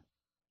important?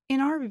 In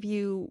our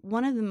view,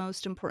 one of the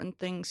most important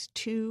things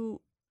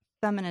to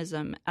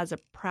feminism as a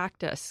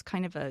practice,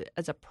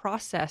 as a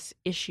process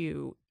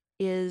issue,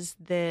 is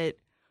that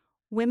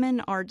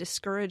women are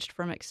discouraged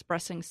from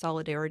expressing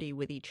solidarity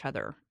with each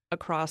other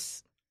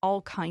across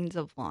all kinds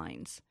of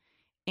lines.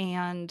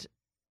 And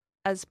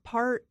as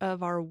part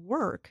of our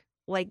work,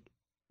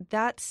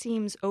 that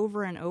seems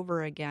over and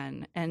over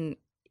again, and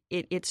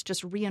it's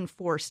just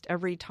reinforced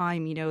every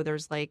time,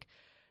 there's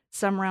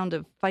some round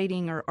of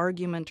fighting or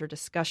argument or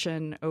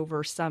discussion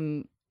over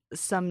some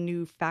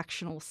new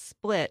factional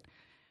split,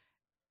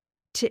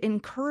 to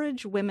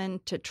encourage women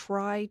to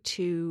try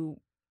to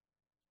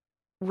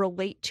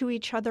relate to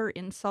each other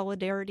in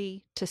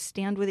solidarity, to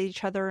stand with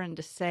each other and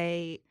to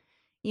say,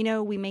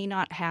 we may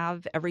not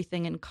have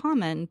everything in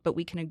common, but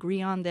we can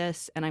agree on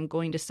this and I'm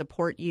going to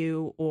support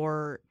you.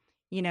 Or,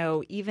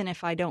 even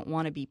if I don't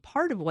want to be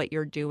part of what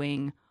you're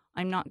doing,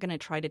 I'm not going to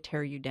try to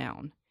tear you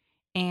down.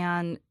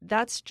 And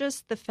that's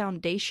just the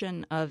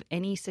foundation of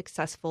any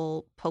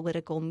successful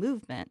political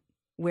movement,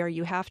 where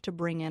you have to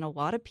bring in a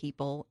lot of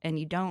people and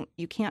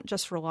you can't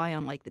just rely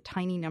on the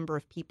tiny number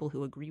of people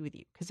who agree with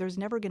you, because there's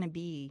never going to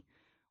be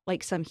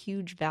some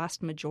huge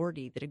vast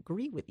majority that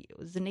agree with you.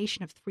 It's a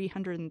nation of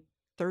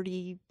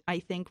 330, I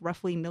think,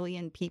 roughly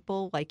million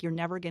people. You're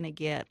never going to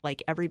get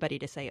everybody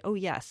to say, oh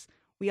yes,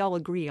 we all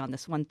agree on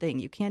this one thing.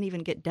 You can't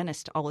even get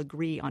dentists to all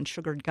agree on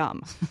sugared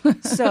gum.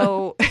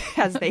 So,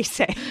 as they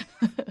say.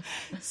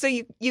 So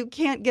you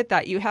can't get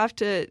that. You have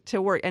to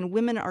work. And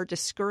women are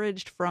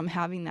discouraged from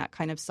having that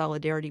kind of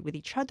solidarity with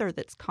each other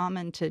that's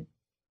common to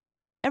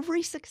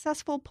every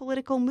successful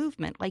political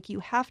movement. You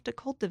have to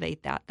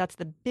cultivate that. That's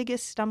the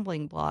biggest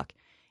stumbling block.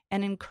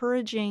 And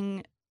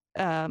encouraging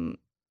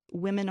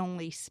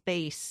women-only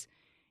space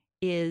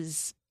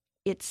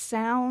it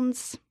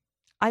sounds,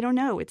 I don't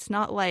know, it's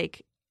not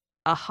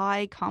a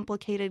high,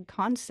 complicated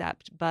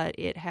concept, but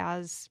it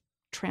has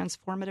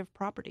transformative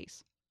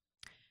properties.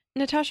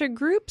 Natasha,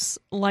 groups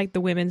like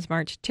the Women's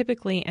March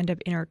typically end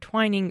up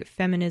intertwining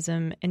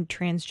feminism and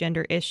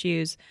transgender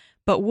issues,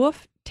 but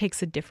WWOOF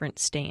takes a different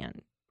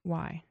stand.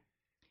 Why?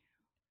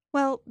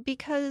 Well,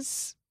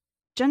 because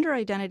gender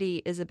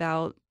identity is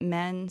about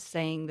men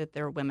saying that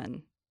they're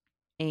women.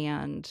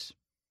 And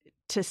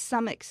to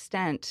some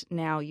extent,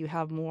 now you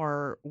have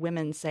more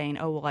women saying,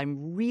 oh, well,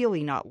 I'm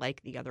really not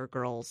like the other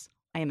girls.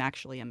 I am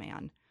actually a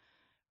man,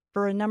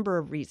 for a number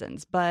of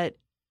reasons. But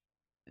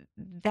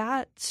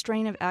that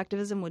strain of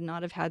activism would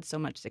not have had so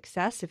much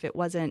success if it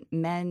wasn't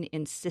men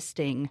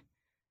insisting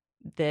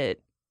that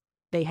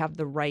they have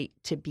the right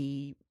to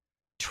be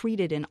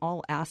treated in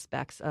all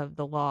aspects of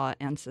the law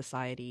and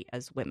society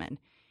as women.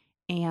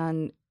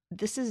 And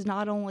this is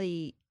not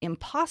only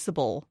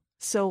impossible.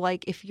 So,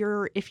 like, if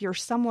you're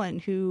someone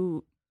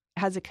who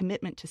has a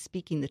commitment to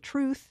speaking the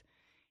truth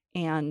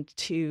and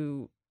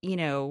to,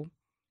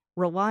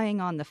 relying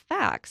on the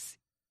facts,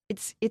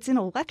 it's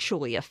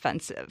intellectually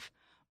offensive.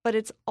 But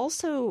it's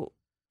also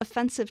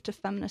offensive to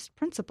feminist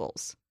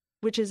principles,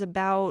 which is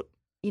about,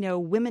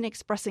 women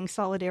expressing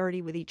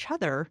solidarity with each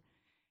other.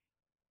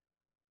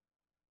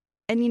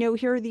 And,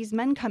 here are these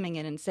men coming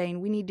in and saying,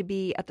 we need to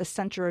be at the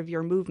center of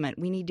your movement.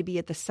 We need to be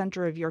at the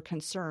center of your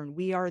concern.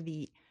 We are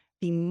the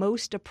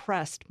most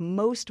oppressed,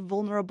 most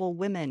vulnerable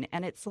women.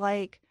 And it's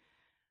like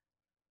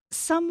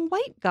some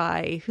white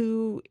guy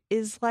who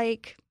is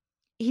like,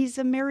 he's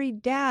a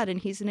married dad and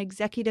he's an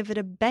executive at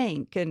a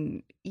bank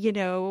and,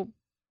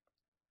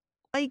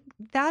 like,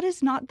 that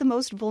is not the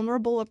most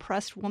vulnerable,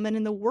 oppressed woman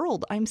in the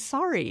world. I'm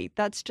sorry.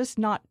 That's just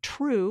not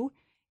true.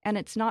 And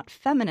it's not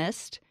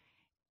feminist.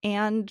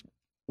 And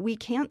we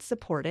can't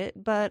support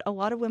it. But a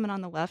lot of women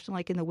on the left,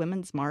 like in the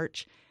Women's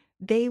March,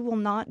 they will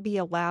not be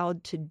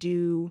allowed to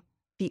do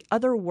the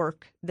other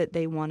work that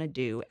they want to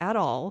do at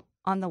all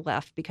on the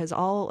left, because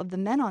all of the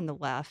men on the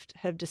left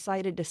have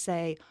decided to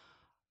say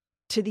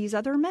to these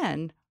other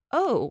men,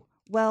 oh,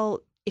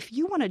 well, if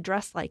you want to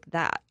dress like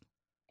that,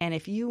 and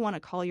if you want to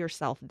call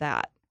yourself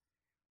that,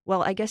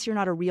 well, I guess you're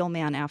not a real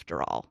man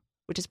after all,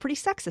 which is pretty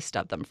sexist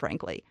of them,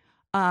 frankly.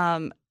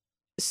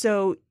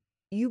 So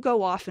you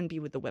go off and be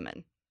with the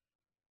women.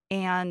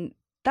 And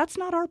that's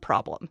not our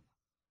problem.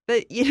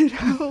 But,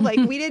 like,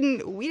 we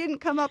didn't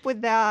come up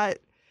with that.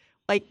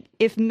 Like,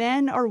 if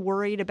men are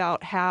worried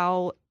about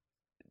how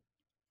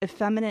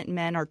effeminate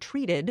men are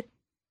treated,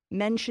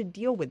 men should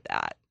deal with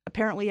that.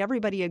 Apparently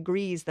everybody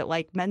agrees that,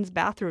 like, men's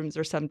bathrooms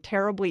are some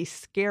terribly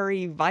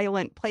scary,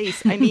 violent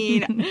place. I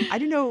mean, I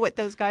don't know what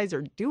those guys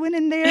are doing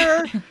in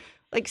there.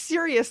 Like,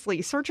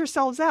 seriously, search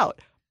yourselves out.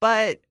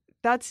 But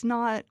that's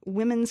not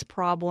women's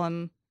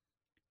problem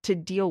to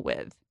deal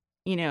with,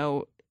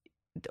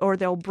 or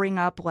they'll bring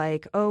up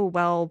like, oh,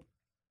 well,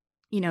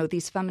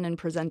 these feminine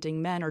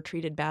presenting men are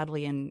treated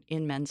badly in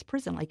men's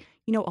prison. Like,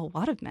 a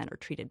lot of men are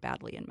treated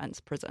badly in men's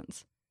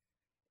prisons.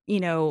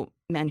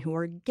 Men who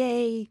are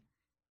gay,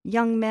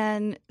 young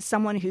men,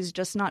 someone who's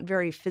just not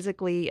very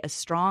physically as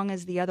strong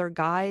as the other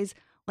guys.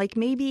 Like,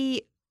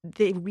 maybe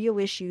the real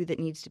issue that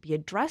needs to be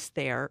addressed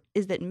there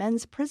is that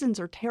men's prisons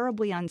are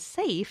terribly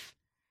unsafe.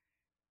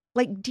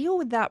 Like, deal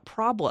with that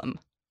problem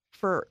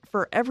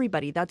for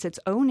everybody. That's its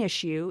own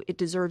issue. It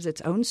deserves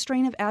its own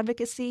strain of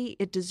advocacy.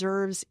 It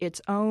deserves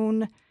its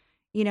own,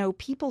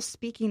 people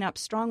speaking up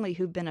strongly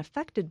who've been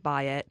affected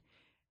by it.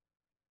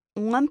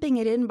 Lumping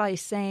it in by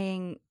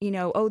saying,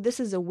 oh,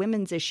 this is a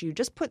women's issue.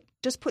 Just put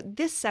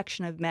this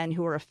section of men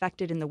who are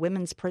affected in the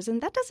women's prison.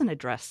 That doesn't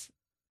address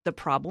the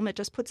problem. It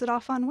just puts it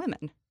off on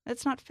women.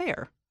 That's not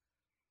fair.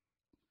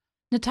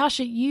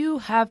 Natasha, you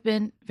have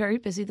been very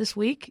busy this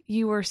week.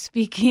 You were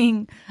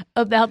speaking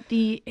about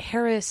the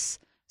Harris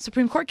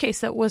Supreme Court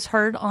case that was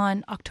heard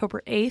on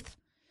October 8th,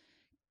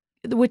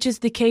 which is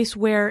the case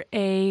where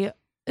a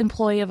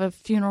employee of a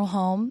funeral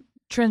home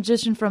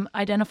transitioned from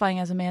identifying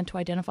as a man to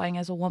identifying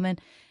as a woman.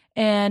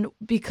 And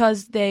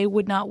because they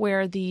would not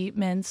wear the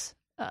men's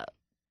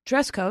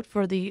dress code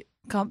for the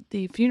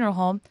funeral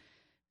home,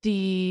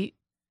 the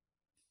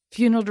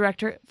funeral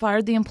director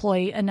fired the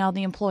employee, and now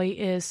the employee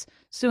is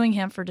suing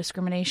him for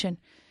discrimination.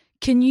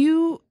 Can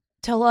you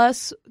tell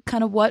us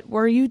kind of what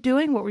were you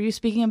doing, what were you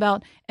speaking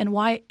about, and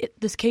why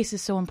this case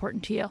is so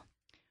important to you?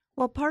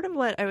 Well, part of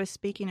what I was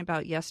speaking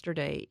about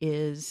yesterday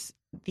is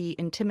the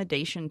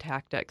intimidation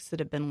tactics that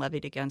have been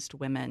levied against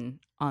women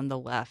on the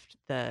left,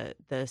 the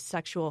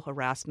sexual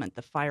harassment,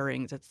 the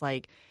firings. It's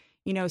like,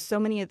 so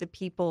many of the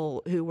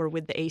people who were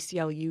with the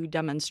ACLU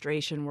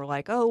demonstration were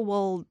like, oh,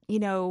 well,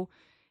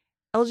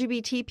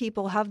 LGBT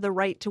people have the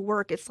right to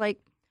work. It's like,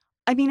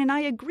 I mean, and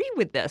I agree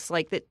with this,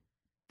 like that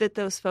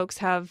those folks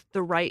have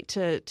the right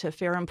to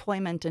fair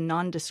employment and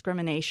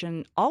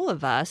non-discrimination, all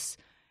of us.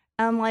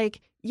 I'm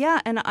like,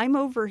 yeah, and I'm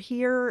over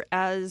here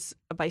as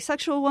a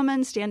bisexual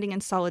woman standing in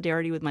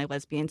solidarity with my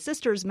lesbian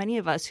sisters, many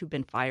of us who've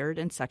been fired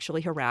and sexually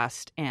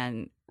harassed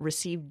and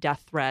received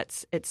death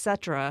threats,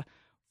 etc.,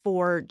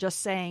 for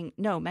just saying,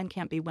 no, men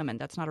can't be women.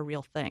 That's not a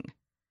real thing.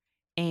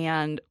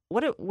 And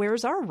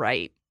where's our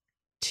right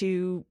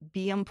to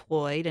be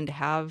employed and to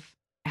have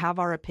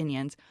our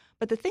opinions.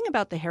 But the thing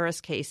about the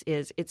Harris case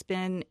is it's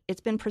been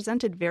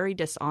presented very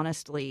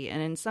dishonestly,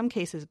 and in some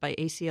cases by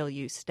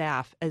ACLU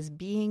staff, as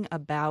being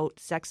about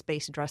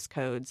sex-based dress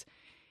codes.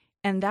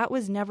 And that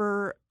was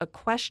never a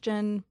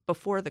question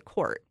before the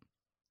court.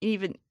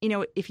 Even,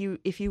 if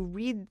you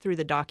read through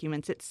the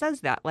documents, it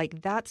says that,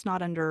 like, that's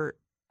not under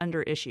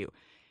issue.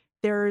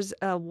 There's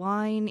a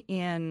line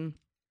in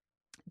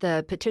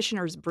the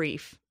petitioner's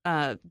brief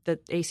that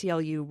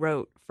ACLU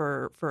wrote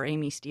for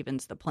Amy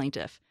Stevens, the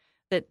plaintiff,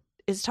 that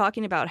is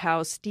talking about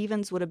how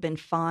Stevens would have been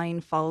fine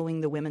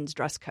following the women's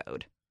dress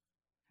code.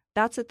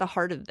 That's at the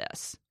heart of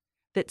this,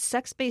 that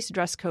sex-based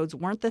dress codes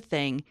weren't the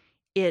thing.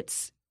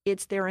 It's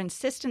their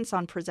insistence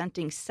on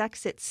presenting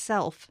sex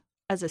itself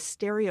as a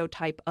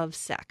stereotype of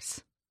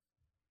sex,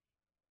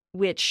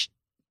 which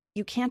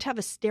you can't have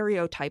a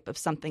stereotype of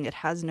something that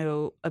has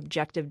no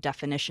objective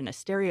definition. A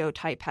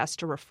stereotype has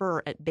to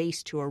refer at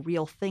base to a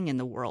real thing in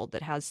the world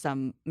that has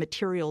some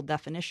material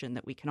definition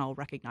that we can all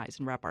recognize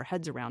and wrap our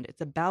heads around.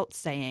 It's about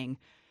saying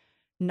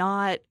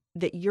not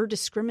that you're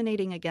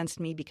discriminating against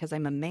me because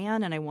I'm a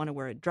man and I want to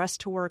wear a dress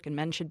to work and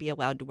men should be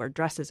allowed to wear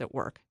dresses at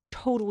work.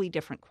 Totally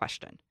different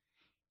question.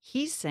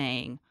 He's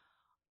saying,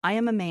 I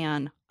am a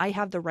man. I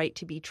have the right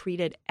to be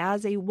treated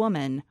as a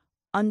woman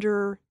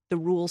under the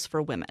rules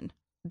for women.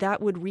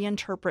 That would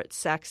reinterpret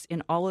sex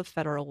in all of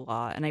federal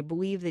law. And I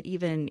believe that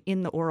even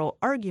in the oral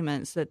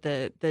arguments that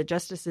the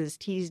justices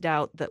teased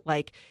out that,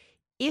 like,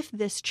 if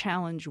this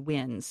challenge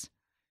wins,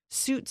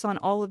 suits on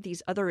all of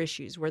these other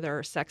issues where there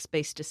are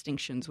sex-based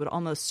distinctions would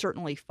almost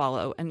certainly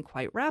follow, and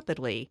quite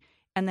rapidly.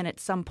 And then at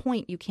some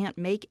point, you can't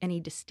make any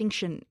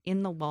distinction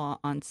in the law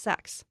on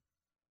sex.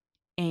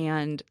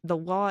 And the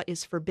law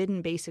is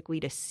forbidden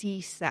basically to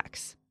see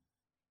sex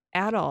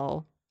at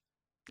all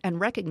and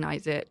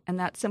recognize it, and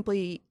that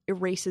simply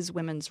erases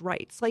women's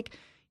rights. Like,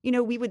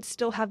 we would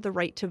still have the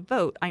right to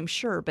vote, I'm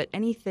sure, but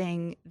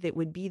anything that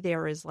would be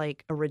there as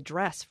like a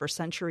redress for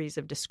centuries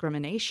of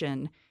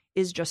discrimination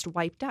is just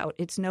wiped out.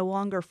 It's no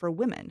longer for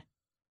women.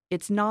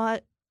 It's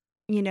not,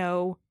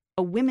 a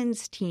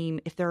women's team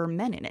if there are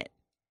men in it.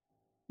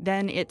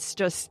 Then it's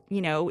just,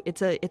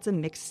 it's a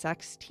mixed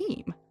sex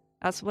team.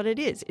 That's what it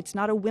is. It's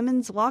not a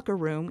women's locker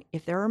room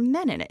if there are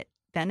men in it.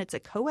 Then it's a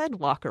co-ed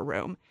locker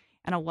room.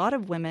 And a lot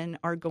of women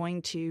are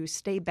going to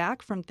stay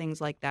back from things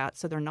like that.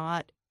 So they're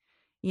not,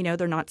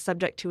 they're not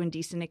subject to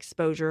indecent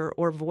exposure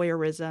or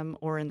voyeurism,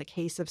 or in the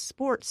case of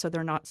sports, so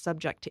they're not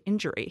subject to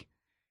injury.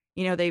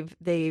 They've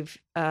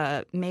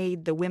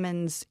made the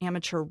women's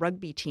amateur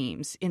rugby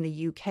teams in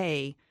the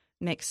UK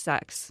mixed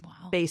sex,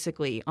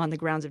 basically on the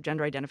grounds of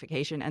gender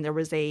identification. And there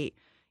was a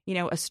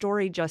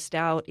story just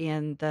out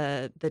in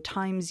the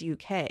Times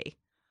UK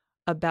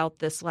about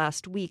this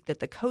last week that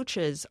the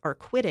coaches are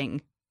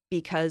quitting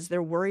because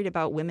they're worried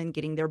about women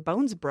getting their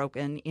bones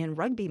broken in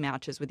rugby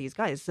matches with these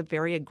guys. It's a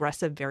very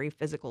aggressive, very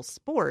physical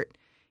sport,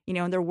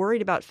 and they're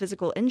worried about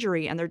physical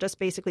injury, and they're just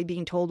basically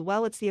being told,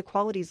 well, it's the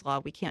equalities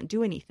law. We can't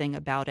do anything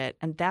about it.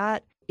 And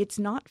that, it's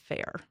not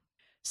fair.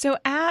 So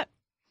at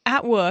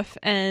WUF,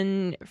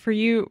 and for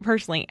you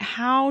personally,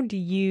 how do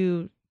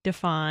you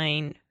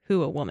define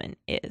who a woman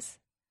is?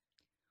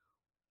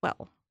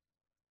 Well,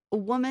 a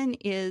woman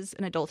is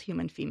an adult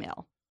human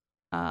female.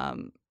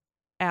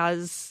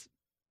 As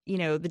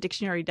the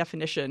dictionary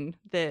definition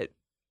that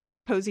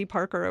Posey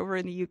Parker over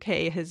in the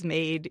UK has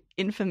made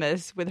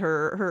infamous with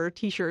her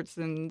T-shirts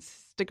and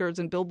stickers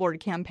and billboard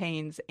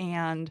campaigns.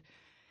 And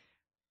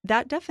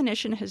that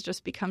definition has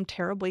just become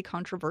terribly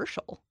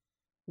controversial,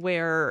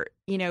 where,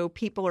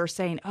 people are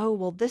saying, oh,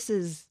 well, this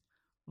is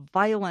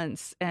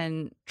violence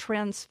and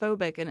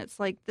transphobic. And it's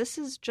like, this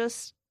is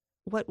just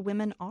what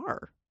women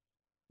are.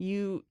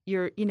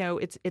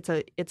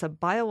 It's a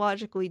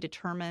biologically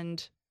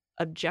determined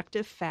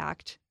objective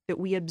fact that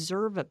we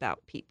observe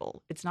about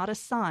people. It's not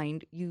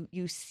assigned.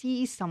 You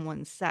see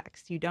someone's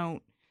sex. You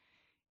don't,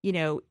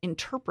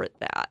 interpret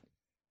that.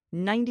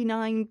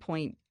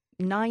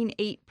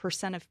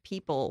 99.98% of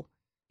people,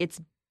 it's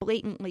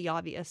blatantly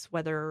obvious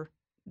whether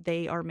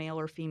they are male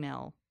or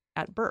female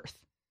at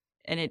birth.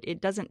 And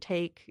it doesn't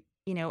take,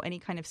 any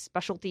kind of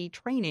specialty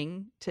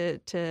training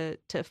to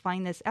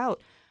find this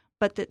out.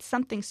 But that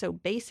something so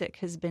basic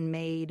has been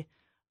made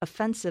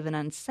offensive and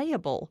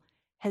unsayable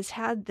has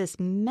had this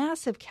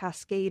massive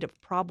cascade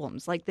of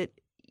problems, like that,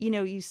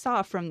 you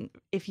saw from,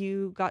 if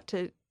you got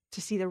to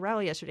see the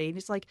rally yesterday, and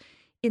it's like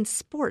in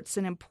sports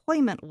and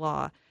employment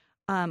law,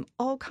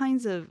 all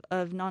kinds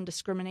of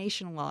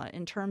non-discrimination law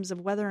in terms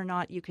of whether or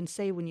not you can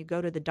say when you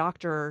go to the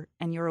doctor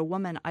and you're a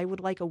woman, I would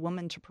like a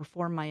woman to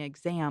perform my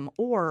exam,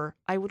 or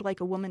I would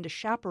like a woman to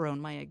chaperone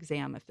my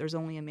exam if there's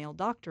only a male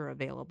doctor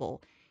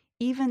available.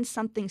 Even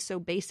something so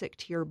basic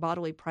to your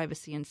bodily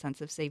privacy and sense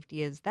of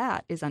safety as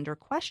that is under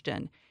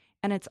question.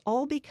 And it's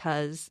all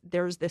because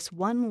there's this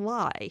one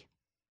lie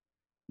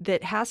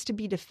that has to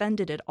be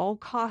defended at all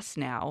costs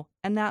now.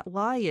 And that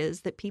lie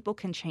is that people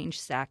can change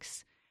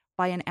sex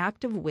by an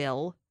act of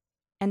will.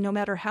 And no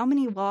matter how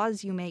many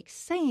laws you make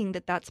saying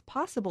that that's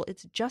possible,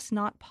 it's just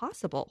not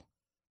possible.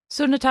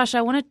 So,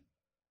 Natasha,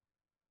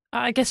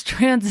 I guess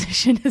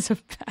transition is a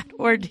bad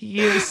word to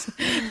use,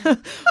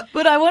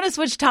 but I want to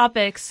switch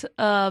topics.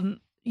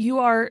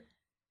 You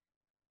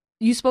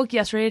spoke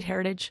yesterday at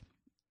Heritage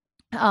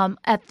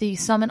at the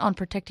Summit on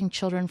Protecting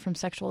Children from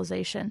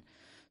Sexualization.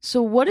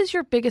 So what is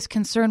your biggest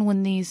concern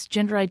when these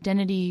gender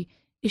identity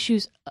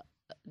issues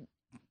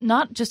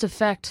not just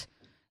affect,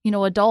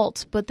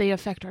 adults, but they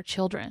affect our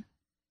children?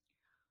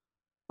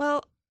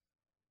 Well,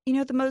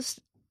 the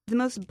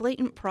most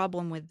blatant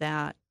problem with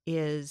that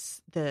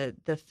is the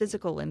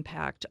physical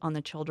impact on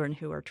the children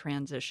who are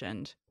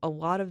transitioned. A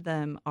lot of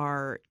them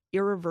are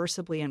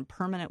irreversibly and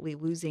permanently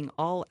losing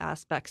all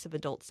aspects of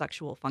adult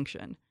sexual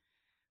function.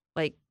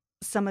 Like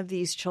some of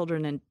these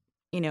children,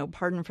 and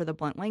pardon for the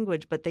blunt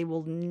language, but they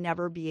will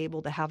never be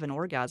able to have an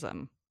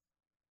orgasm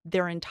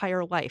their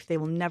entire life. They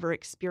will never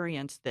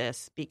experience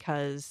this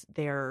because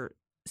their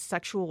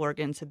sexual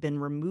organs have been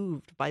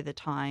removed by the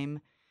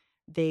time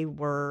they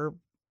were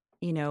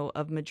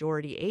of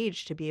majority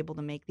age to be able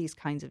to make these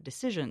kinds of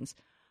decisions.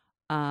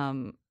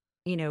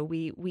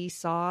 We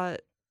saw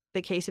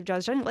the case of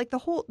Jazz Johnny, like the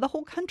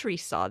whole country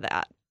saw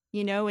that,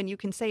 and you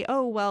can say,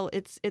 oh, well,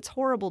 it's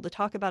horrible to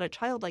talk about a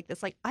child like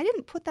this. Like, I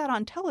didn't put that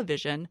on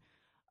television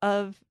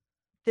of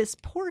this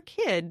poor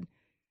kid,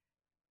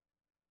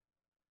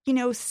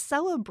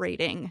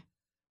 celebrating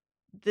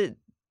the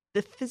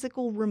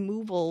physical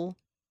removal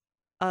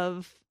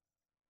of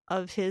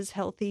his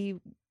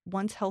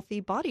once healthy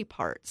body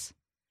parts.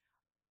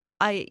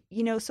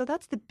 So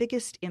that's the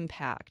biggest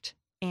impact.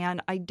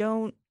 And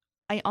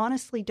I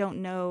honestly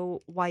don't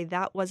know why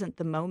that wasn't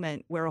the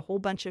moment where a whole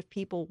bunch of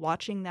people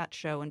watching that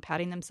show and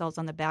patting themselves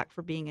on the back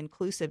for being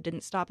inclusive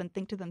didn't stop and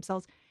think to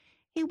themselves,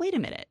 hey, wait a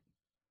minute,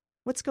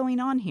 what's going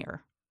on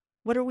here?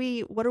 What are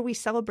we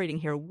celebrating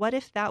here? What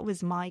if that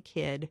was my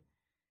kid,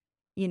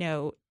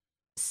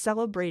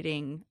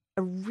 celebrating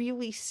a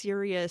really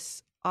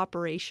serious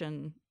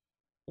operation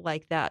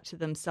like that to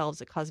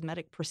themselves, a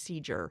cosmetic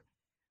procedure?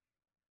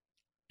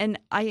 And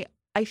I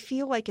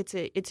feel like it's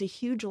a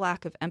huge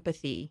lack of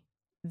empathy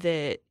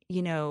that,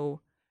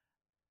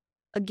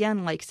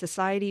 again, like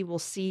society will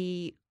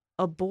see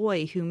a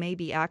boy who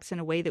maybe acts in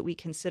a way that we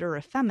consider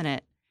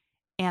effeminate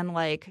and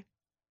like,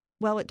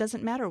 well, it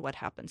doesn't matter what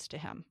happens to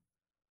him.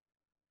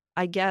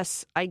 I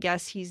guess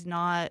he's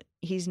not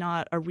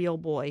a real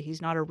boy.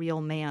 He's not a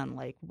real man.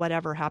 Like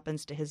whatever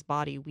happens to his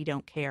body, we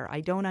don't care. I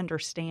don't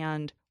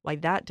understand why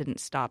that didn't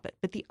stop it.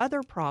 But the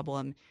other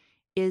problem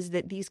is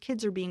that these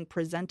kids are being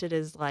presented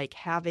as like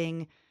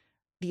having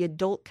the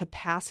adult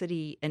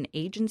capacity and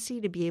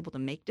agency to be able to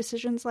make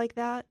decisions like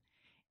that.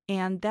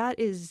 And that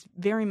is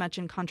very much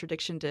in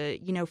contradiction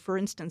to, for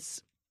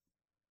instance,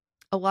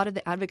 a lot of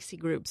the advocacy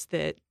groups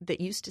that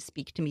used to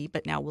speak to me,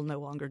 but now will no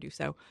longer do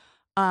so,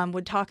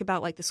 would talk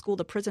about like the school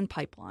to prison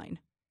pipeline.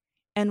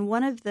 And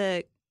one of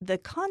the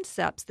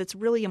concepts that's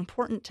really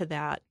important to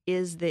that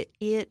is that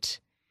it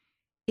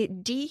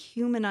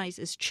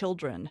dehumanizes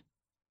children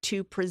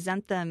to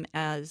present them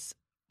as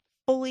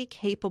fully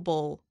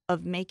capable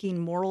of making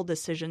moral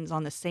decisions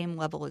on the same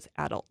level as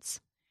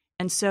adults.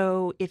 And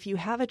so if you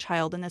have a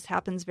child, and this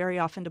happens very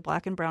often to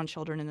Black and brown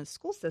children in the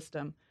school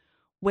system,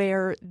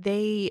 where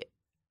they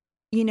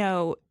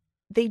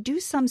do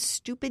some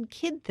stupid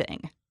kid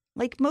thing.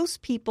 Like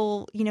most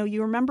people,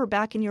 you remember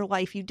back in your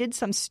life, you did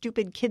some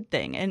stupid kid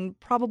thing, and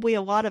probably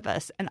a lot of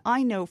us, and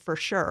I know for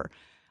sure,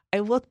 I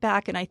look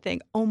back and I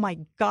think, oh my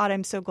God,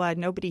 I'm so glad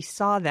nobody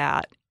saw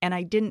that. And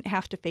I didn't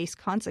have to face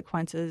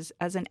consequences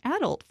as an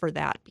adult for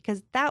that,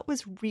 because that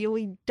was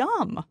really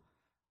dumb.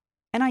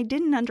 And I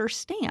didn't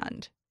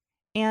understand.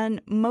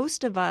 And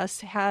most of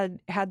us had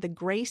the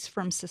grace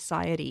from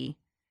society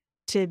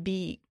to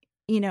be,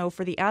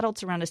 for the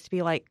adults around us to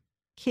be like,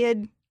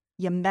 kid,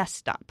 you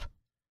messed up.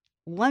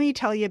 Let me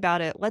tell you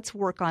about it. Let's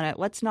work on it.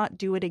 Let's not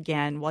do it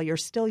again while you're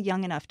still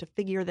young enough to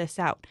figure this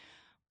out.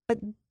 But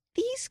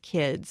these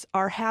kids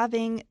are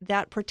having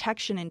that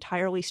protection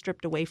entirely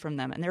stripped away from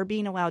them, and they're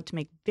being allowed to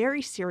make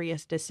very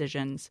serious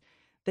decisions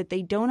that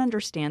they don't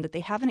understand, that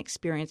they haven't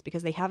experienced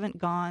because they haven't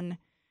gone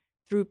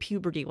through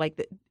puberty.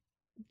 Like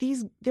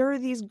there are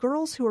these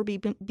girls who are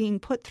being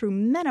put through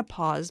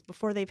menopause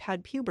before they've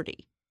had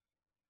puberty.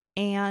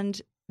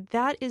 And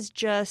that is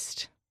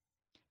just,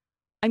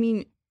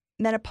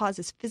 menopause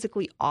is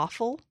physically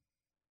awful,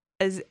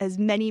 as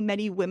many,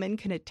 many women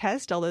can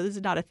attest, although this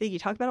is not a thing you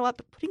talk about a lot,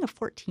 but putting a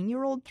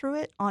 14-year-old through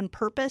it on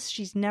purpose,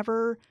 she's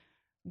never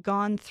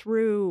gone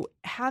through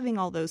having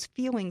all those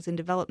feelings and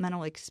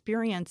developmental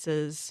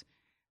experiences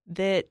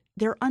that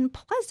they're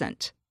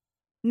unpleasant.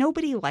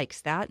 Nobody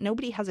likes that.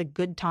 Nobody has a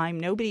good time.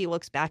 Nobody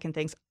looks back and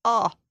thinks,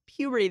 oh,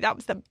 puberty, that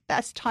was the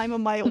best time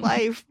of my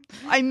life.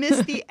 I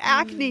miss the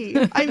acne.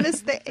 I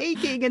miss the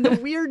aching and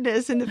the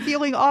weirdness and the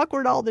feeling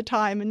awkward all the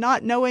time and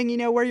not knowing,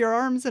 where your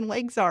arms and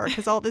legs are,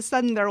 because all of a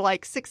sudden they're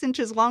like 6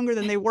 inches longer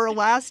than they were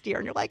last year.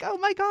 And you're like, oh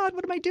my God,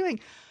 what am I doing?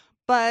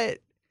 But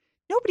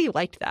nobody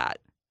liked that.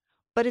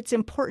 But it's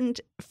important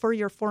for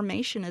your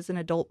formation as an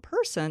adult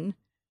person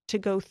to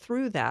go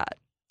through that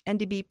and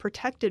to be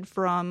protected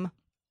from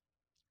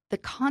the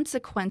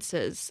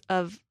consequences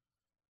of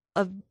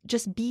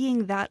just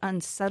being that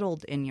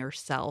unsettled in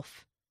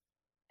yourself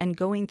and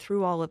going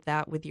through all of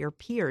that with your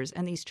peers.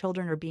 And these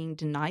children are being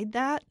denied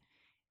that,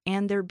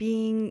 and they're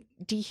being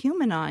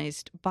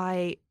dehumanized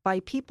by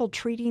people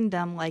treating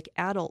them like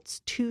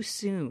adults too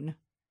soon.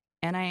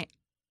 And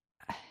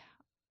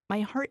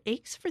my heart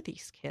aches for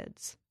these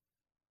kids.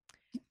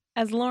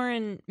 As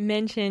Lauren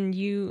mentioned,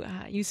 you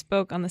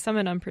spoke on the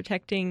summit on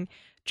protecting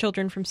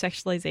children from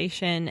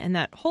sexualization, and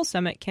that whole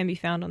summit can be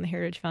found on the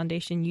Heritage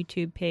Foundation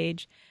YouTube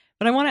page.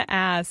 But I want to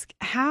ask,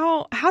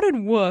 how did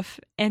WWOOF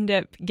end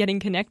up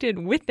getting connected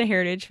with the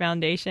Heritage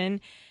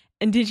Foundation?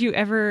 And did you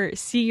ever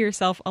see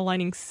yourself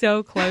aligning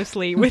so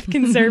closely with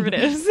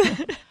conservatives?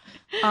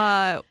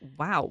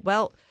 Wow.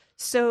 Well,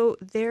 so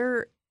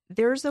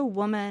there's a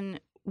woman.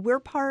 We're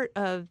part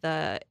of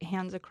the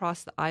Hands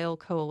Across the Aisle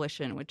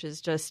Coalition, which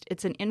is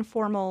it's an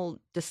informal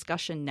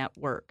discussion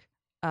network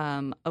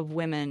of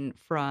women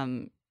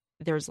from,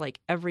 there's like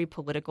every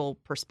political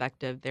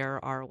perspective.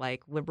 There are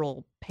like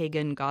liberal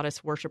pagan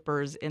goddess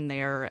worshipers in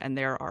there, and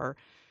there are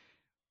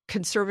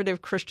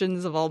conservative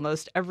Christians of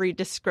almost every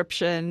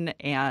description.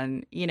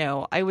 And,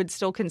 I would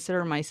still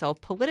consider myself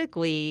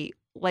politically,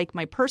 like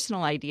my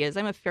personal ideas,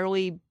 I'm a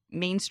fairly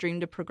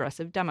mainstream to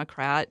progressive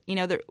Democrat.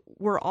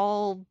 We're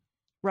all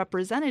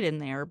represented in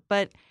there,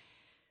 but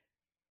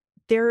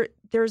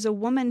there's a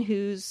woman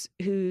whose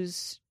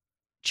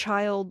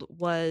child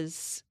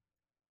was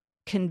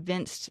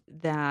convinced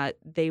that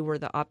they were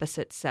the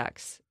opposite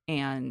sex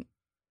and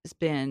has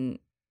been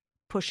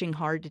pushing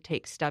hard to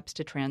take steps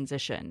to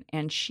transition.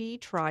 And she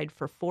tried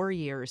for 4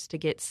 years to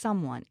get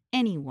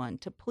anyone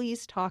to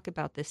please talk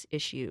about this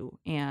issue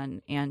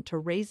and to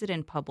raise it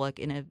in public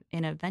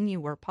in a venue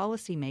where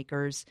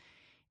policymakers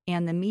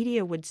and the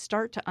media would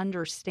start to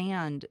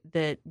understand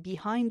that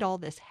behind all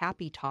this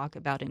happy talk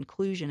about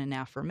inclusion and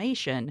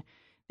affirmation,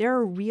 there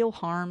are real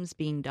harms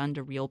being done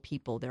to real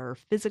people. There are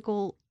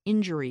physical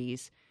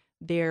injuries.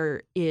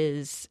 There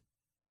is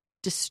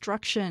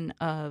destruction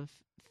of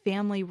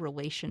family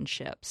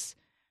relationships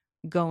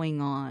going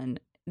on,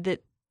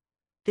 that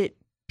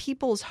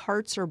people's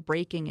hearts are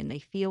breaking and they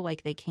feel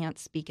like they can't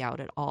speak out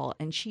at all.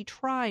 And she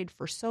tried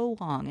for so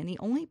long, and the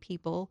only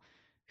people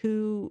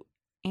who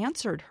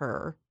answered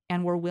her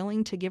and were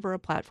willing to give her a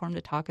platform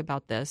to talk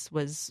about this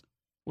was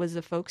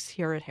the folks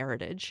here at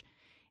Heritage.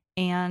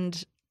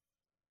 And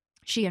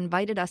she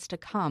invited us to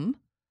come.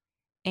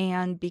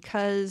 And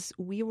because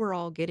we were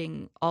all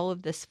getting all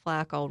of this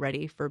flack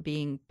already for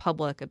being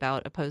public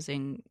about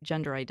opposing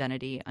gender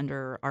identity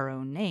under our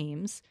own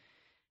names,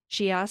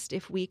 she asked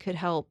if we could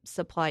help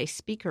supply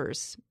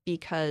speakers,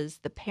 because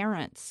the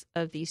parents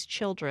of these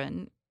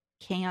children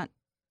can't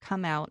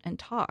come out and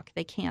talk.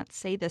 They can't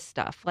say this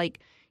stuff. Like,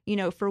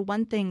 for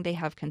one thing, they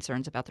have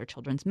concerns about their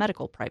children's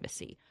medical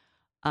privacy.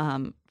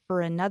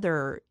 For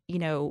another,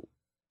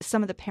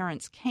 some of the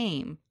parents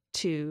came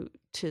to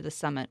the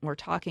summit and were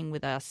talking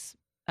with us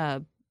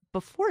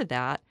before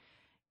that.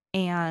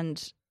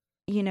 And,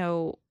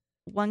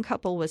 one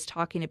couple was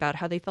talking about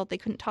how they felt they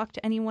couldn't talk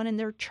to anyone in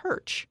their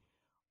church,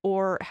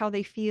 or how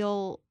they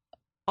feel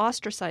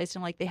ostracized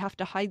and like they have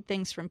to hide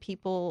things from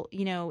people,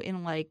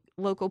 in like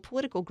local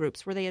political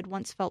groups where they had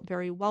once felt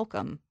very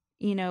welcome.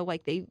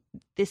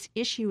 This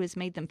issue has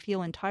made them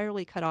feel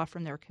entirely cut off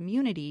from their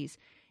communities,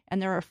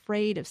 and they're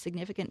afraid of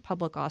significant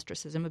public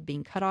ostracism, of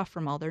being cut off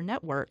from all their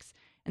networks.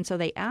 And so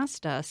they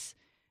asked us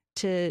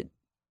to,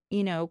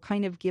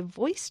 kind of give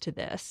voice to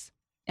this.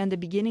 And the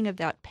beginning of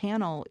that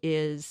panel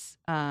is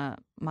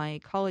my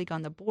colleague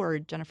on the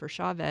board, Jennifer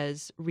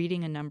Chavez,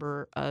 reading a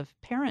number of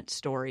parent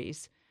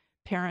stories,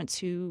 parents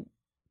who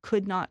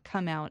could not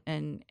come out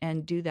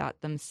and do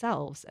that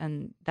themselves.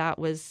 And that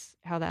was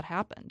how that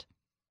happened.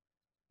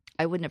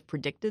 I wouldn't have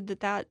predicted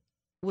that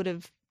would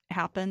have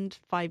happened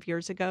 5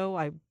 years ago.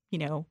 I,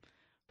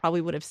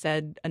 probably would have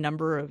said a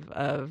number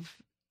of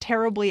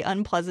terribly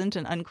unpleasant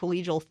and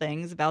uncollegial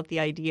things about the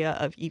idea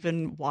of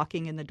even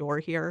walking in the door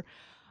here.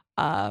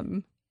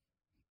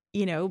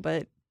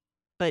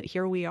 But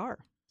here we are.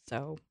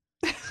 So,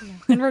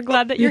 and we're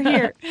glad that you're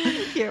here.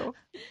 Thank you.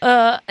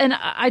 And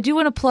I do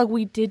want to plug,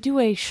 we did do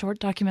a short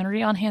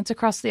documentary on Hands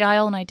Across the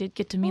Aisle, and I did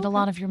get to meet a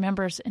lot of your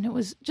members, and it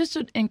was just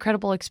an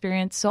incredible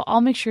experience. So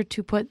I'll make sure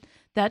to put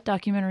that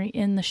documentary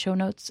in the show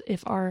notes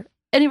if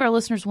any of our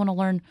listeners want to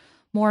learn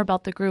more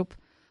about the group.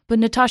 But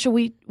Natasha,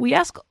 we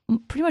ask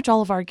pretty much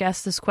all of our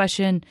guests this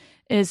question,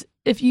 is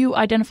if you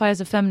identify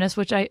as a feminist,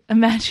 which I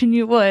imagine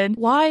you would,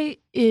 why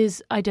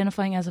is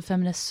identifying as a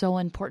feminist so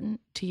important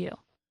to you?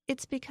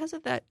 It's because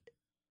of that,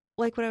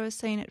 like what I was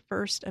saying at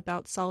first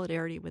about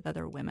solidarity with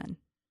other women,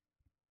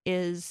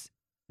 is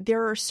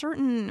there are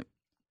certain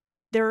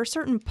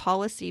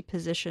policy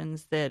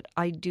positions that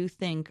I do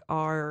think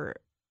are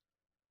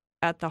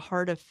at the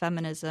heart of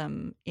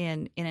feminism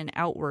in an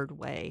outward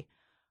way.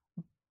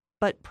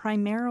 But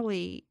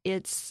primarily,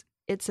 it's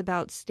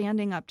about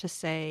standing up to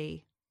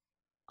say,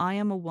 I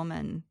am a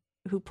woman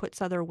who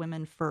puts other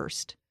women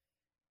first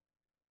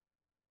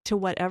to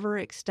whatever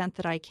extent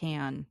that I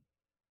can,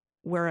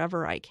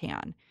 wherever I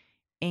can.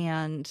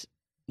 And,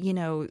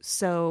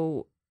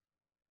 so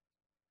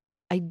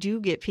I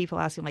do get people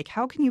asking, like,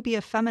 how can you be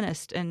a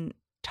feminist and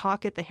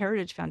talk at the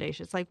Heritage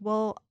Foundation? It's like,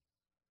 well,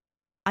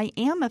 I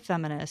am a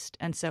feminist.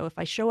 And so if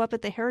I show up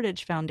at the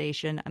Heritage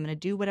Foundation, I'm going to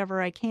do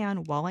whatever I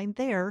can while I'm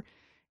there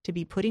to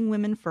be putting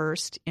women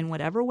first in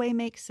whatever way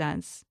makes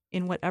sense,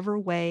 in whatever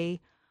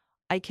way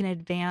I can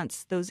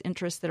advance those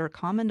interests that are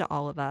common to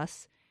all of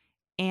us.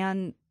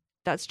 And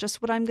that's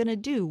just what I'm going to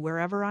do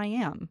wherever I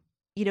am.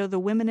 You know, the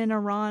women in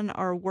Iran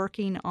are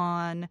working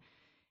on,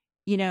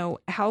 you know,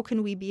 how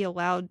can we be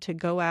allowed to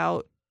go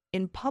out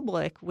in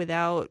public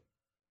without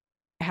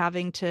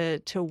having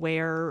to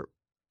wear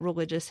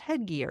religious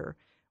headgear?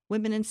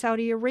 Women in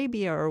Saudi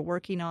Arabia are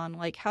working on,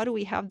 like, how do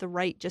we have the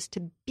right just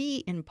to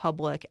be in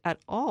public at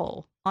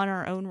all on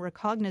our own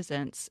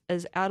recognizance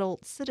as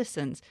adult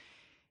citizens?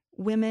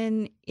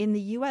 Women in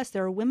the U.S.,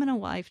 there are women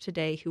alive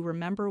today who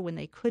remember when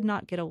they could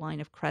not get a line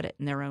of credit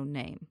in their own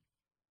name,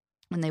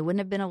 when they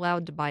wouldn't have been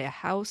allowed to buy a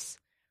house,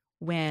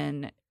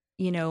 when,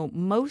 you know,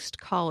 most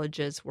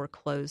colleges were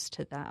closed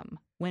to them,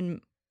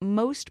 when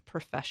most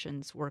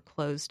professions were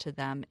closed to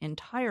them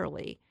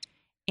entirely.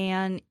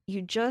 And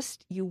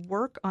you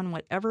work on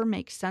whatever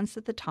makes sense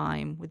at the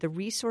time with the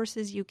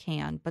resources you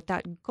can. But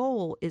that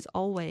goal is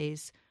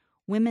always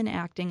women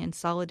acting in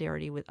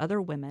solidarity with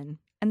other women.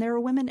 And there are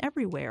women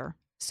everywhere.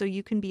 So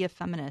you can be a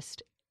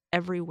feminist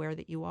everywhere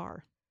that you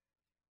are.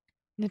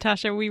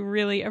 Natasha, we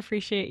really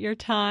appreciate your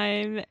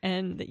time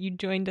and that you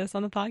joined us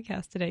on the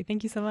podcast today.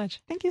 Thank you so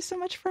much. Thank you so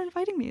much for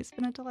inviting me. It's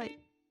been a delight.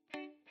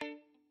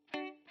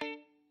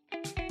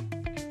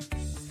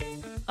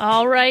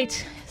 All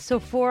right. So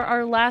for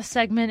our last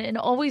segment, and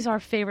always our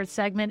favorite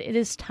segment, it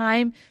is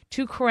time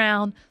to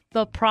crown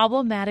the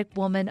problematic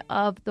woman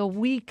of the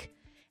week.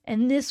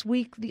 And this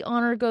week, the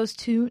honor goes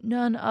to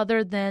none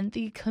other than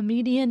the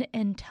comedian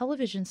and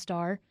television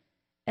star,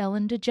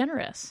 Ellen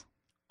DeGeneres.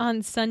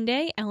 On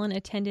Sunday, Ellen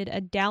attended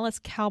a Dallas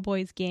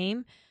Cowboys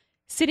game.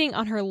 Sitting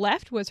on her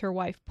left was her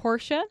wife,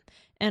 Portia,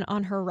 and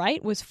on her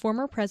right was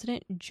former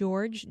President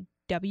George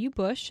W.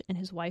 Bush and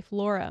his wife,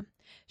 Laura.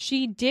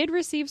 She did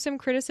receive some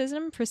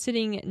criticism for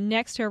sitting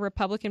next to a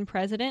Republican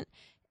president,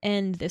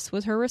 and this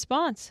was her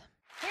response.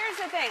 Here's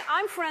the thing.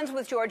 I'm friends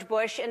with George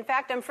Bush. In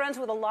fact, I'm friends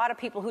with a lot of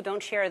people who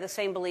don't share the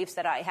same beliefs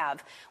that I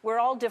have. We're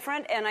all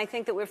different, and I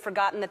think that we've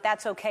forgotten that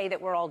that's okay,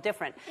 that we're all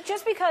different.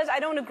 Just because I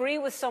don't agree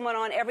with someone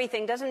on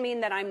everything doesn't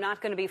mean that I'm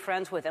not going to be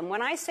friends with them.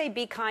 When I say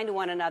be kind to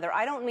one another,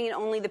 I don't mean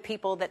only the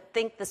people that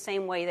think the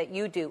same way that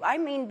you do. I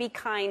mean be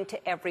kind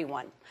to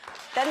everyone.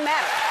 Doesn't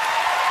matter.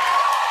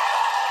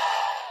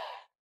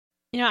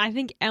 You know, I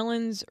think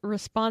Ellen's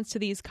response to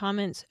these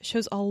comments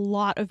shows a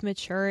lot of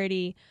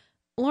maturity.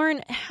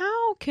 Lauren,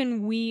 how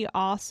can we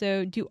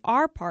also do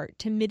our part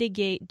to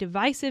mitigate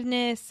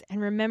divisiveness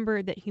and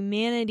remember that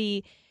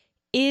humanity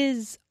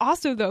is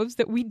also those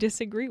that we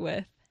disagree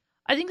with?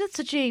 I think that's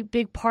such a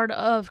big part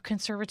of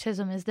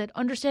conservatism, is that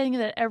understanding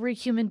that every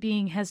human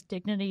being has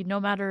dignity, no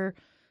matter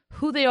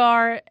who they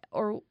are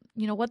or,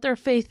 you know, what their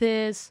faith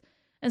is.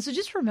 And so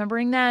just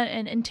remembering that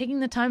and taking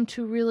the time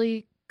to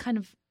really kind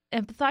of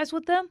empathize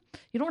with them.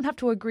 You don't have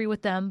to agree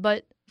with them,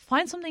 but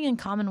find something in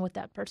common with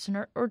that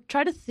person or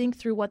try to think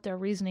through what their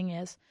reasoning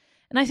is.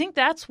 And I think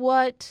that's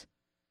what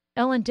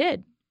Ellen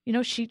did. You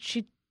know,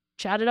 she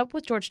chatted up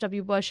with George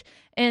W. Bush,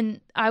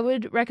 and I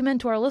would recommend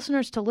to our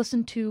listeners to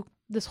listen to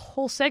this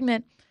whole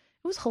segment.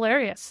 It was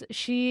hilarious.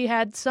 She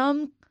had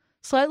some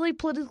slightly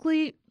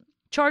politically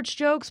charged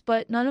jokes,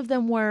 but none of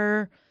them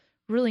were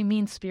really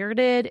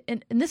mean-spirited.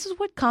 And this is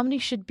what comedy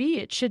should be.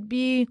 It should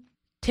be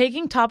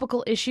taking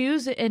topical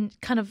issues and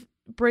kind of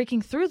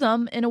breaking through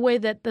them in a way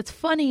that's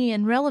funny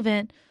and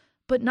relevant,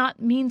 but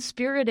not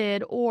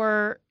mean-spirited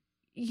or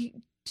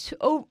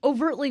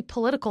overtly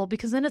political,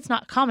 because then it's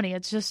not comedy.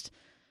 It's just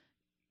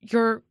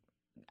you're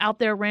out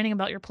there ranting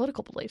about your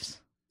political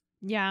beliefs.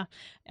 Yeah,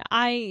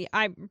 I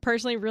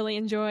personally really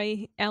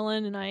enjoy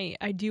Ellen, and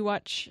I do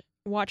watch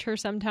her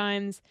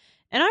sometimes.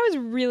 And I was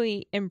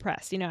really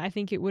impressed. You know, I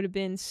think it would have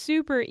been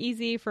super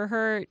easy for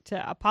her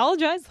to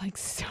apologize, like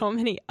so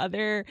many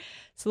other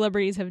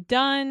celebrities have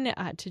done,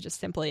 to just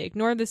simply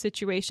ignore the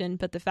situation.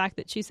 But the fact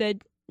that she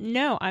said,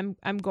 no,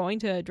 I'm going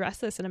to address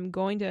this, and I'm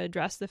going to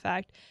address the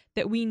fact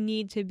that we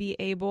need to be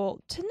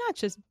able to not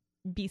just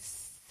be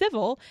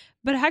civil,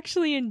 but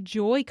actually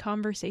enjoy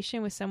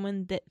conversation with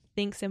someone that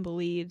thinks and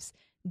believes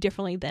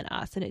differently than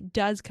us. And it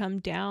does come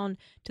down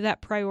to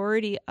that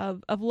priority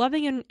of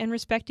loving and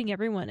respecting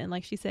everyone. And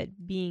like she said,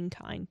 being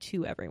kind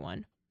to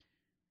everyone.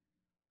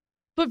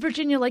 But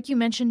Virginia, like you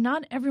mentioned,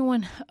 not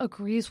everyone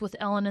agrees with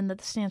Ellen and the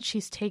stance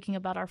she's taking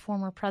about our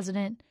former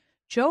president.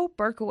 Joe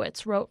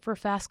Berkowitz wrote for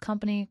Fast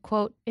Company,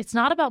 quote, "It's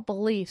not about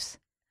beliefs.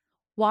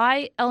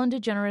 Why Ellen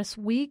DeGeneres'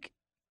 weak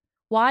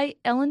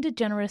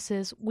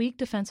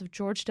defense of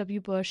George W.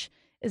 Bush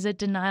is a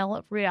denial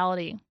of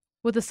reality,"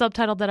 with a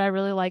subtitle that I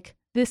really like,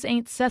 "This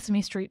ain't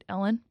Sesame Street,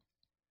 Ellen."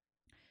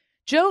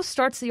 Joe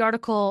starts the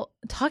article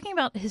talking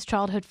about his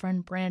childhood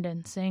friend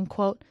Brandon, saying,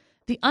 quote,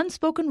 "The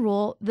unspoken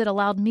rule that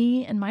allowed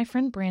me and my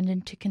friend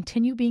Brandon to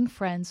continue being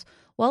friends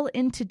well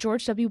into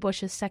George W.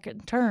 Bush's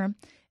second term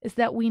is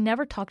that we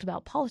never talked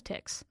about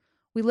politics.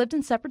 We lived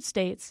in separate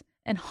states,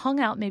 and hung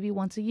out maybe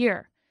once a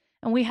year.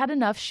 And we had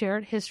enough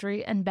shared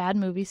history and bad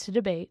movies to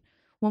debate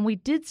when we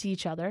did see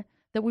each other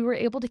that we were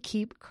able to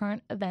keep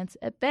current events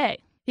at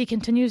bay. He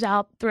continues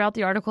out throughout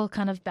the article,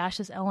 kind of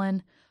bashes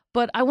Ellen.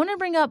 But I want to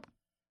bring up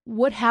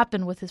what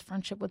happened with his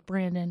friendship with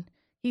Brandon.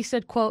 He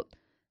said, quote,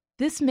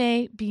 "This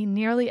may be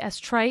nearly as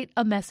trite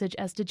a message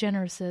as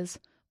DeGeneres is,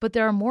 but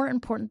there are more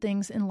important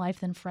things in life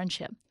than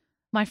friendship.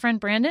 My friend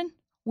Brandon,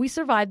 we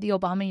survived the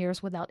Obama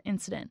years without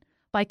incident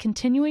by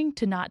continuing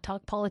to not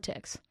talk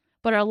politics.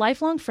 But our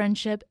lifelong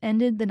friendship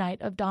ended the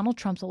night of Donald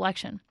Trump's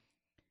election.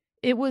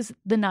 It was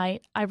the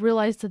night I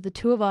realized that the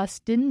two of us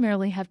didn't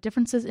merely have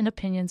differences in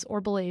opinions or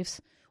beliefs.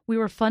 We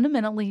were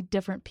fundamentally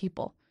different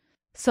people.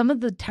 Some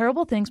of the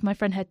terrible things my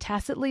friend had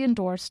tacitly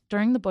endorsed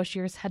during the Bush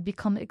years had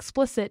become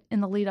explicit in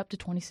the lead up to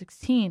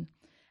 2016.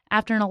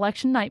 After an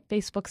election night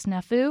Facebook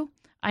snafu,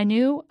 I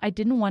knew I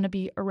didn't want to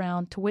be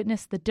around to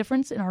witness the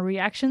difference in our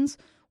reactions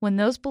when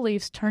those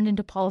beliefs turned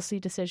into policy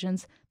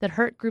decisions that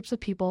hurt groups of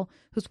people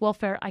whose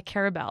welfare I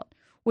care about,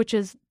 which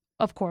is,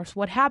 of course,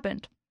 what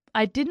happened.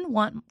 I didn't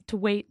want to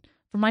wait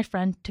for my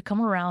friend to come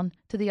around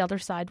to the other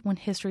side when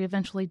history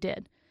eventually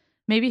did.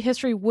 Maybe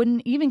history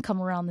wouldn't even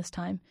come around this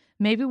time.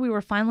 Maybe we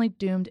were finally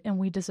doomed and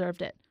we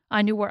deserved it.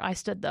 I knew where I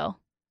stood, though."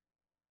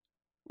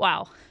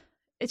 Wow.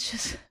 It's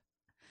just,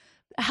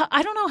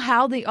 I don't know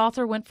how the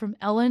author went from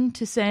Ellen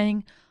to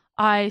saying,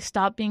 I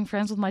stopped being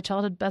friends with my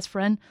childhood best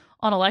friend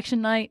on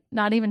election night,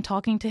 not even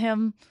talking to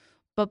him,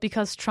 but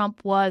because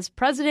Trump was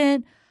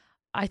president.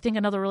 I think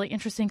another really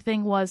interesting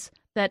thing was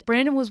that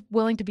Brandon was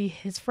willing to be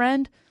his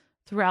friend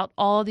throughout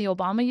all of the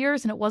Obama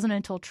years, and it wasn't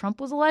until Trump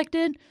was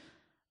elected.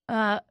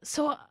 I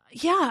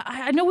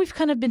know we've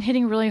kind of been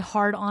hitting really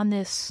hard on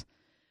this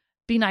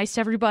be nice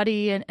to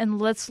everybody and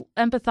let's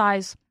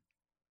empathize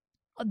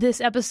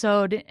this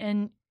episode.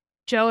 And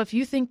Joe, if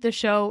you think the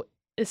show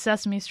is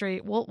Sesame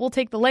Street, we'll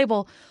take the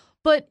label.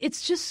 But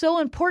it's just so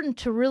important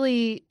to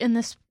really, in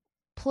this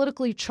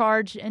politically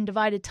charged and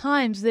divided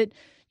times, that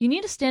you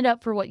need to stand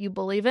up for what you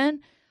believe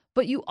in,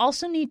 but you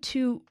also need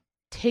to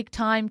take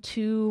time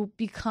to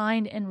be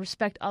kind and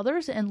respect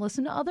others and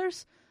listen to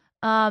others,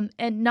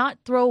 and not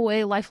throw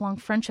away lifelong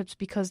friendships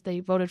because they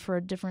voted for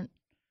a different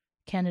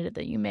candidate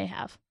that you may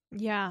have.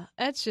 Yeah,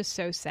 that's just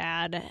so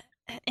sad.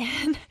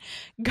 And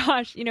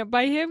gosh,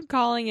 by him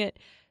calling it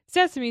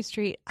Sesame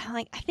Street,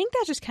 I think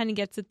that just kind of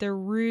gets at the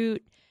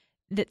root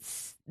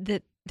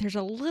that there's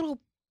a little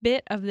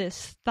bit of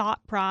this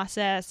thought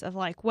process of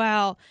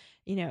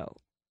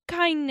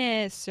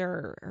kindness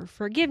or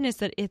forgiveness,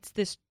 that it's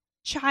this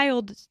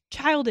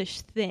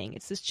childish thing.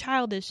 It's this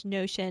childish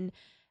notion,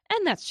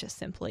 and that's just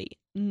simply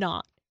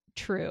not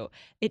true.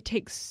 It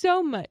takes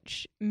so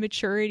much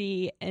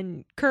maturity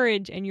and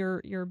courage, and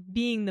you're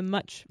being the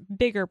much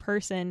bigger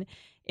person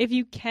if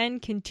you can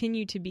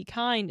continue to be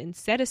kind and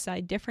set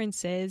aside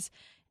differences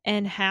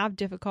and have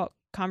difficult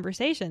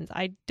conversations.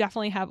 I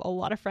definitely have a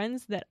lot of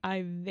friends that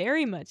I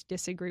very much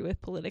disagree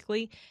with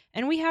politically,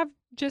 and we have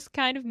just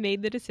kind of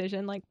made the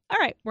decision all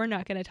right, we're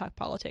not going to talk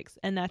politics,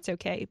 and that's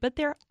okay. But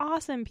they're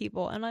awesome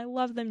people, and I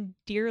love them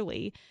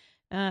dearly.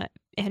 And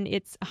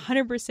it's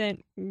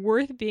 100%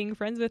 worth being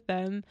friends with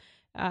them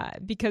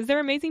because they're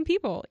amazing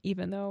people,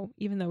 even though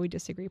we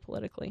disagree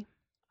politically.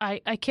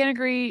 I can't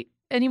agree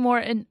anymore.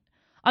 And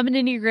I'm an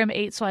Enneagram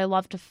 8, so I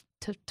love to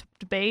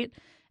debate.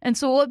 And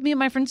so what me and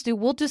my friends do,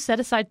 we'll just set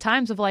aside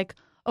times of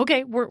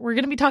okay, we're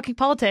going to be talking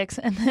politics,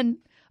 and then,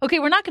 okay,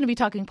 we're not going to be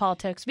talking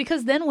politics,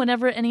 because then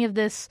whenever any of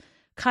this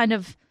kind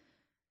of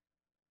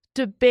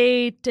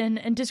debate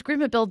and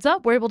disagreement builds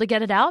up, we're able to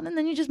get it out, and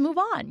then you just move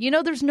on.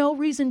 There's no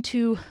reason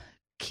to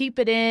keep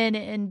it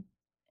in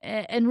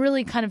and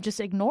really kind of just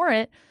ignore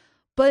it,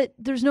 but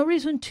there's no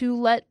reason to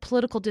let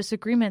political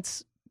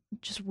disagreements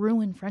just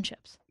ruin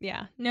friendships.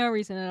 Yeah, no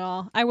reason at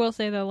all. I will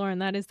say though, Lauren,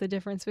 that is the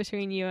difference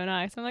between you and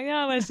I. So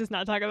I'm let's just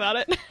not talk about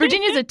it.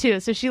 Virginia's a 2,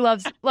 so she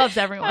loves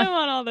everyone. I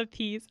want all the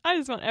peace. I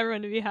just want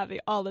everyone to be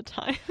happy all the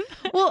time.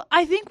 Well,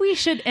 I think we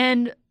should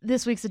end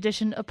this week's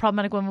edition of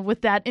Problematic Women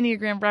with that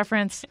Enneagram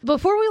reference.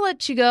 Before we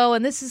let you go,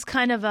 and this is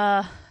kind of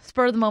a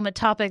spur-of-the-moment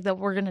topic that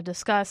we're going to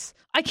discuss,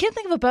 I can't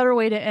think of a better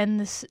way to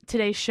end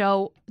today's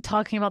show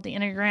talking about the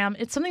Enneagram.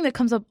 It's something that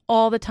comes up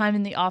all the time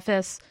in the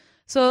office.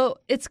 So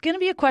it's going to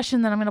be a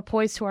question that I'm going to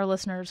pose to our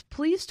listeners.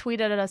 Please tweet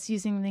at us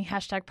using the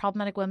hashtag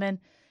Problematic Women.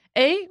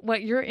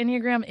 What your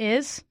Enneagram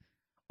is,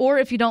 or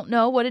if you don't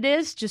know what it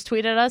is, just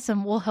tweet at us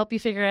and we'll help you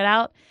figure it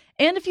out.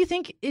 And if you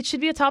think it should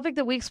be a topic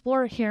that we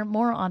explore here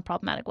more on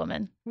Problematic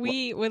Women,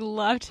 we would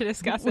love to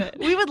discuss it.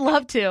 We would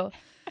love to.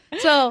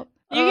 So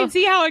you can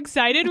see how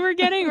excited we're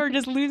getting. We're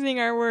just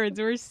losing our words.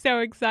 We're so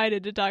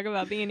excited to talk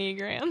about the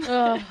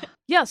Enneagram.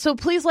 Yeah, so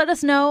please let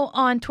us know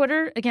on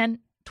Twitter. Again,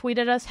 tweet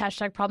at us,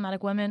 hashtag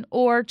Problematic Women,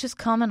 or just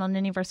comment on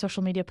any of our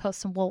social media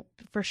posts and we'll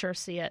for sure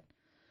see it.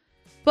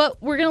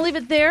 But we're going to leave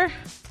it there.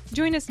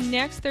 Join us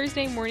next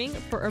Thursday morning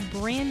for a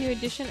brand new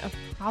edition of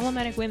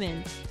Problematic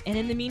Women. And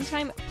in the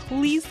meantime,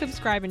 please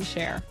subscribe and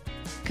share.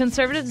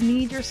 Conservatives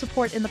need your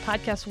support in the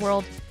podcast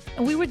world,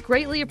 and we would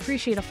greatly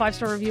appreciate a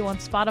 5-star review on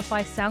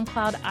Spotify,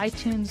 SoundCloud,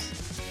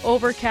 iTunes,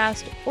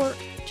 Overcast, or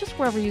just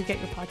wherever you get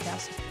your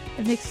podcasts.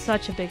 It makes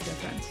such a big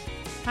difference.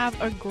 Have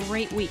a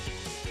great week.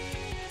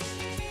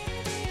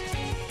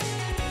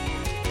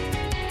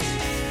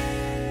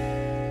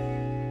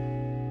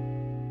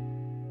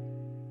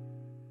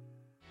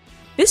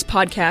 This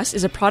podcast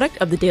is a product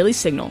of The Daily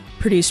Signal,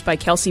 produced by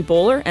Kelsey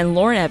Bowler and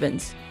Lauren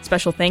Evans.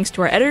 Special thanks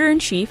to our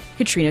editor-in-chief,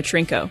 Katrina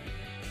Trinko.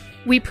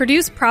 We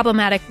produce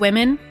Problematic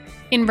Women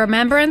in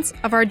remembrance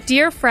of our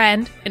dear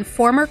friend and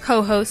former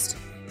co-host,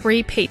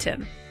 Bree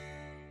Payton.